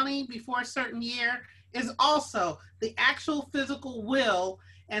Hamilton County before a certain year is also the actual physical will,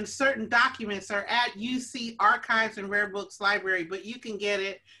 and certain documents are at UC Archives and Rare Books Library, but you can get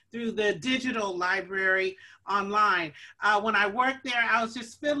it through the digital library online. When I worked there, I was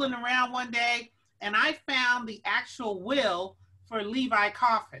just fiddling around one day, and I found the actual will for Levi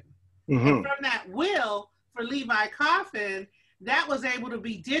Coffin. And from that will for Levi Coffin, that was able to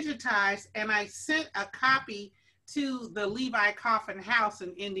be digitized, and I sent a copy to the Levi Coffin house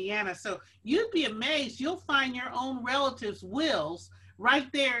in Indiana. So you'd be amazed, you'll find your own relatives' wills right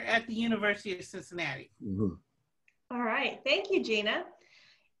there at the University of Cincinnati. All right, thank you, Gina.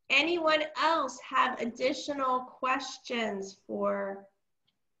 Anyone else have additional questions for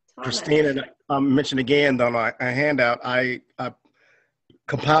Thomas? Christina, I mentioned again on a handout, I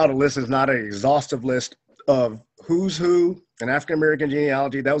compiled a list. It's not an exhaustive list of who's who in African-American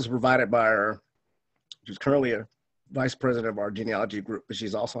genealogy. That was provided by her, who's currently a vice president of our genealogy group, but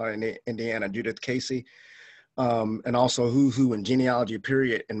she's also in Indiana, Judith Casey. And also who's who in genealogy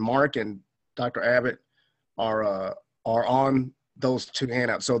period. And Mark and Dr. Abbott are on those two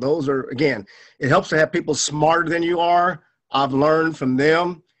handouts. So those are, again, it helps to have people smarter than you are. I've learned from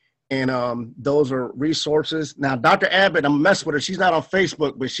them, and those are resources. Now, Dr. Abbott, I'm messing with her. She's not on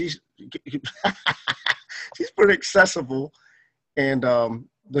Facebook, but she's he's pretty accessible. And and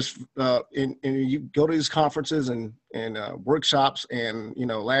you go to these conferences and workshops, and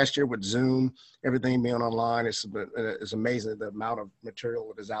last year with Zoom, everything being online, it's amazing the amount of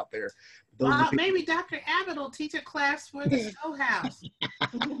material that is out there. Maybe Dr. Abbott will teach a class for the Stowe House.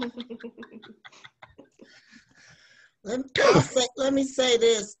 Let me say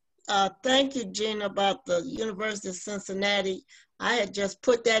this. Thank you, Gina, about the University of Cincinnati. I had just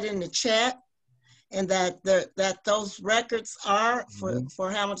put that in the chat, and that those records are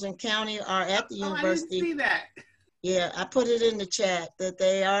for Hamilton County are at the university. I didn't see that. Yeah, I put it in the chat that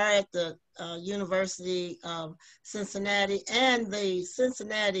they are at the University of Cincinnati, and the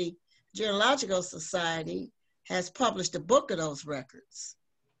Cincinnati Genealogical Society has published a book of those records.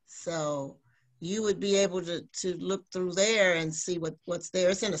 So you would be able to look through there and see what's there.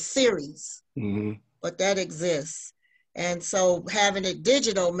 It's in a series, but that exists. And so having it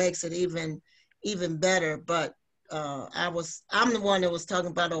digital makes it even better. But I'm the one that was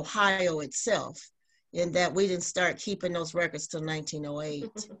talking about Ohio itself, in that we didn't start keeping those records till 1908.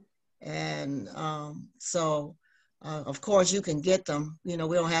 And so of course you can get them, we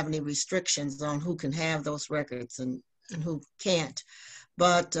don't have any restrictions on who can have those records and who can't.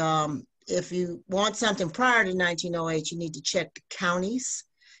 But if you want something prior to 1908, you need to check the counties.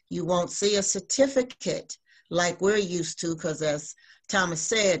 You won't see a certificate like we're used to, because as Thomas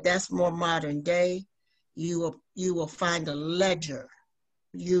said, that's more modern day. You will find a ledger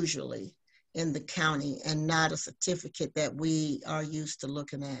usually in the county, and not a certificate that we are used to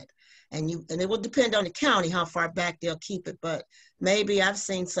looking at. And it will depend on the county how far back they'll keep it, but maybe I've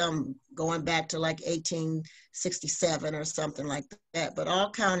seen some going back to like 1867 or something like that, but all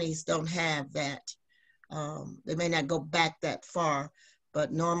counties don't have that. They may not go back that far,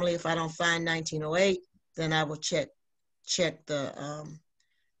 but normally if I don't find 1908, then I will check the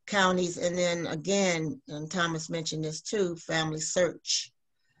counties. And then again, and Thomas mentioned this too, Family Search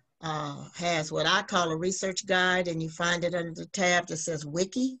has what I call a research guide, and you find it under the tab that says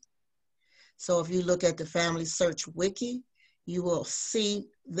Wiki. So if you look at the Family Search Wiki, you will see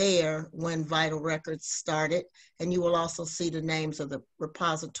there when vital records started, and you will also see the names of the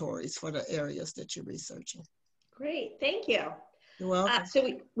repositories for the areas that you're researching. Great, thank you. You're welcome.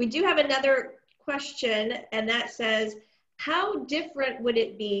 So we do have another question, and that says, how different would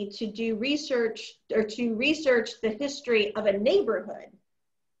it be to do research or to research the history of a neighborhood?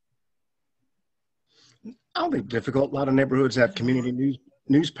 I don't think difficult. A lot of neighborhoods have community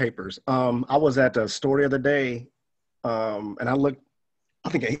newspapers. I was at the store the other day, and I looked, I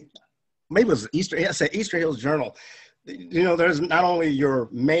think maybe it was Easter Hills Journal. There's not only your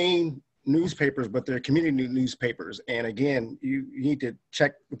main newspapers, but they're community newspapers. And again, you need to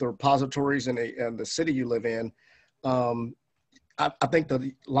check with the repositories in the city you live in. I think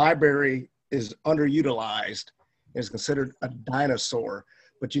the library is underutilized. It's considered a dinosaur,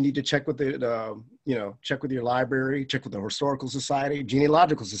 but you need to check with check with your library, check with the Historical Society,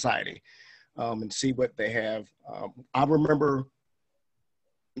 Genealogical Society, and see what they have. I remember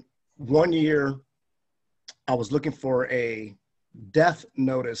one year I was looking for a death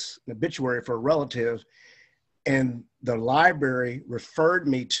notice, an obituary for a relative, and the library referred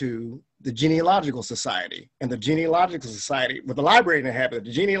me to the Genealogical Society. And the Genealogical Society, with the library didn't have it,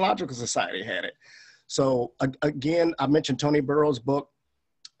 the Genealogical Society had it. So again, I mentioned Tony Burrow's book.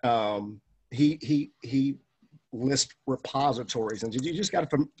 He lists repositories, and you just got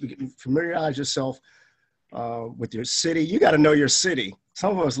to familiarize yourself with your city. You got to know your city.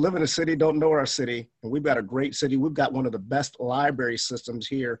 Some of us live in a city, don't know our city, and we've got a great city. We've got one of the best library systems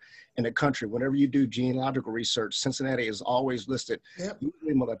here in the country. Whenever you do genealogical research, Cincinnati is always listed. Yep.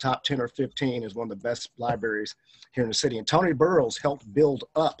 Usually one of the top 10 or 15 is one of the best libraries here in the city. And Tony Burrows helped build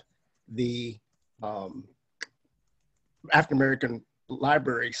up the African-American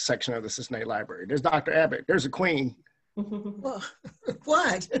library section of the Cincinnati Library. There's Dr. Abbott. There's a queen. Well,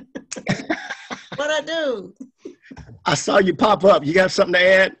 what? What'd I do? I saw you pop up. You got something to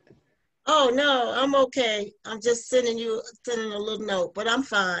add? Oh, no, I'm okay. I'm just sending a little note, but I'm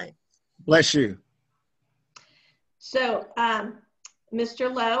fine. Bless you. So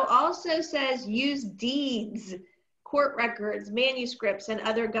Mr. Lowe also says use deeds, court records, manuscripts, and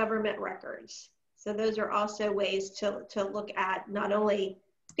other government records. So those are also ways to look at not only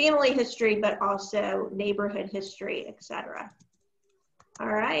family history, but also neighborhood history, etc. All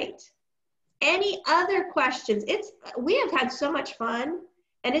right. Any other questions? We have had so much fun,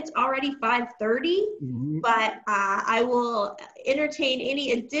 and it's already 5:30, but I will entertain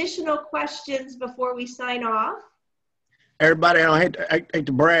any additional questions before we sign off. Everybody, I hate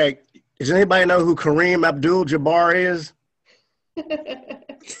to brag. Does anybody know who Kareem Abdul-Jabbar is?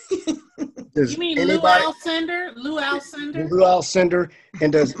 Does You mean anybody, Lou Alcindor? Lou Alcindor? Lou Alcindor,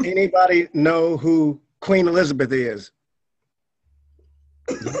 and does anybody know who Queen Elizabeth is?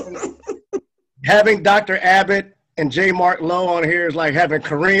 Having Dr. Abbott and J. Mark Lowe on here is like having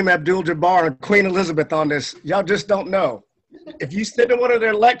Kareem Abdul-Jabbar and Queen Elizabeth on this. Y'all just don't know. If you sit in one of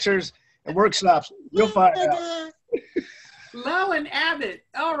their lectures and workshops, you'll find out. Lowe and Abbott.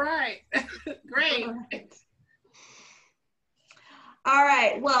 All right. Great. All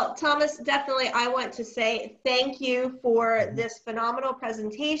right. Well, Thomas, definitely I want to say thank you for this phenomenal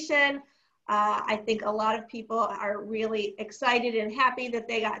presentation. I think a lot of people are really excited and happy that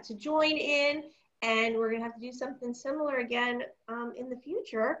they got to join in, and we're going to have to do something similar again in the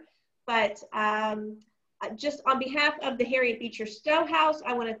future. But just on behalf of the Harriet Beecher Stowe House,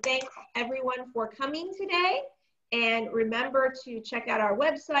 I want to thank everyone for coming today. And remember to check out our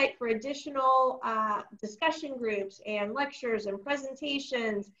website for additional discussion groups and lectures and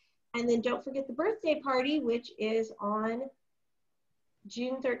presentations. And then don't forget the birthday party, which is on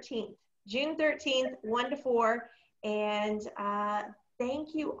June 13th. June 13th, 1 to 4. And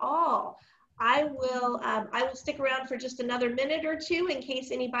thank you all. I will stick around for just another minute or two in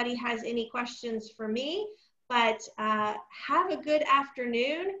case anybody has any questions for me. But have a good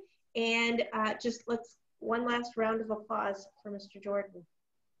afternoon. And just let's one last round of applause for Mr. Jordan.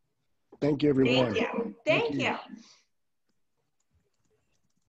 Thank you, everyone. Thank you. Thank you.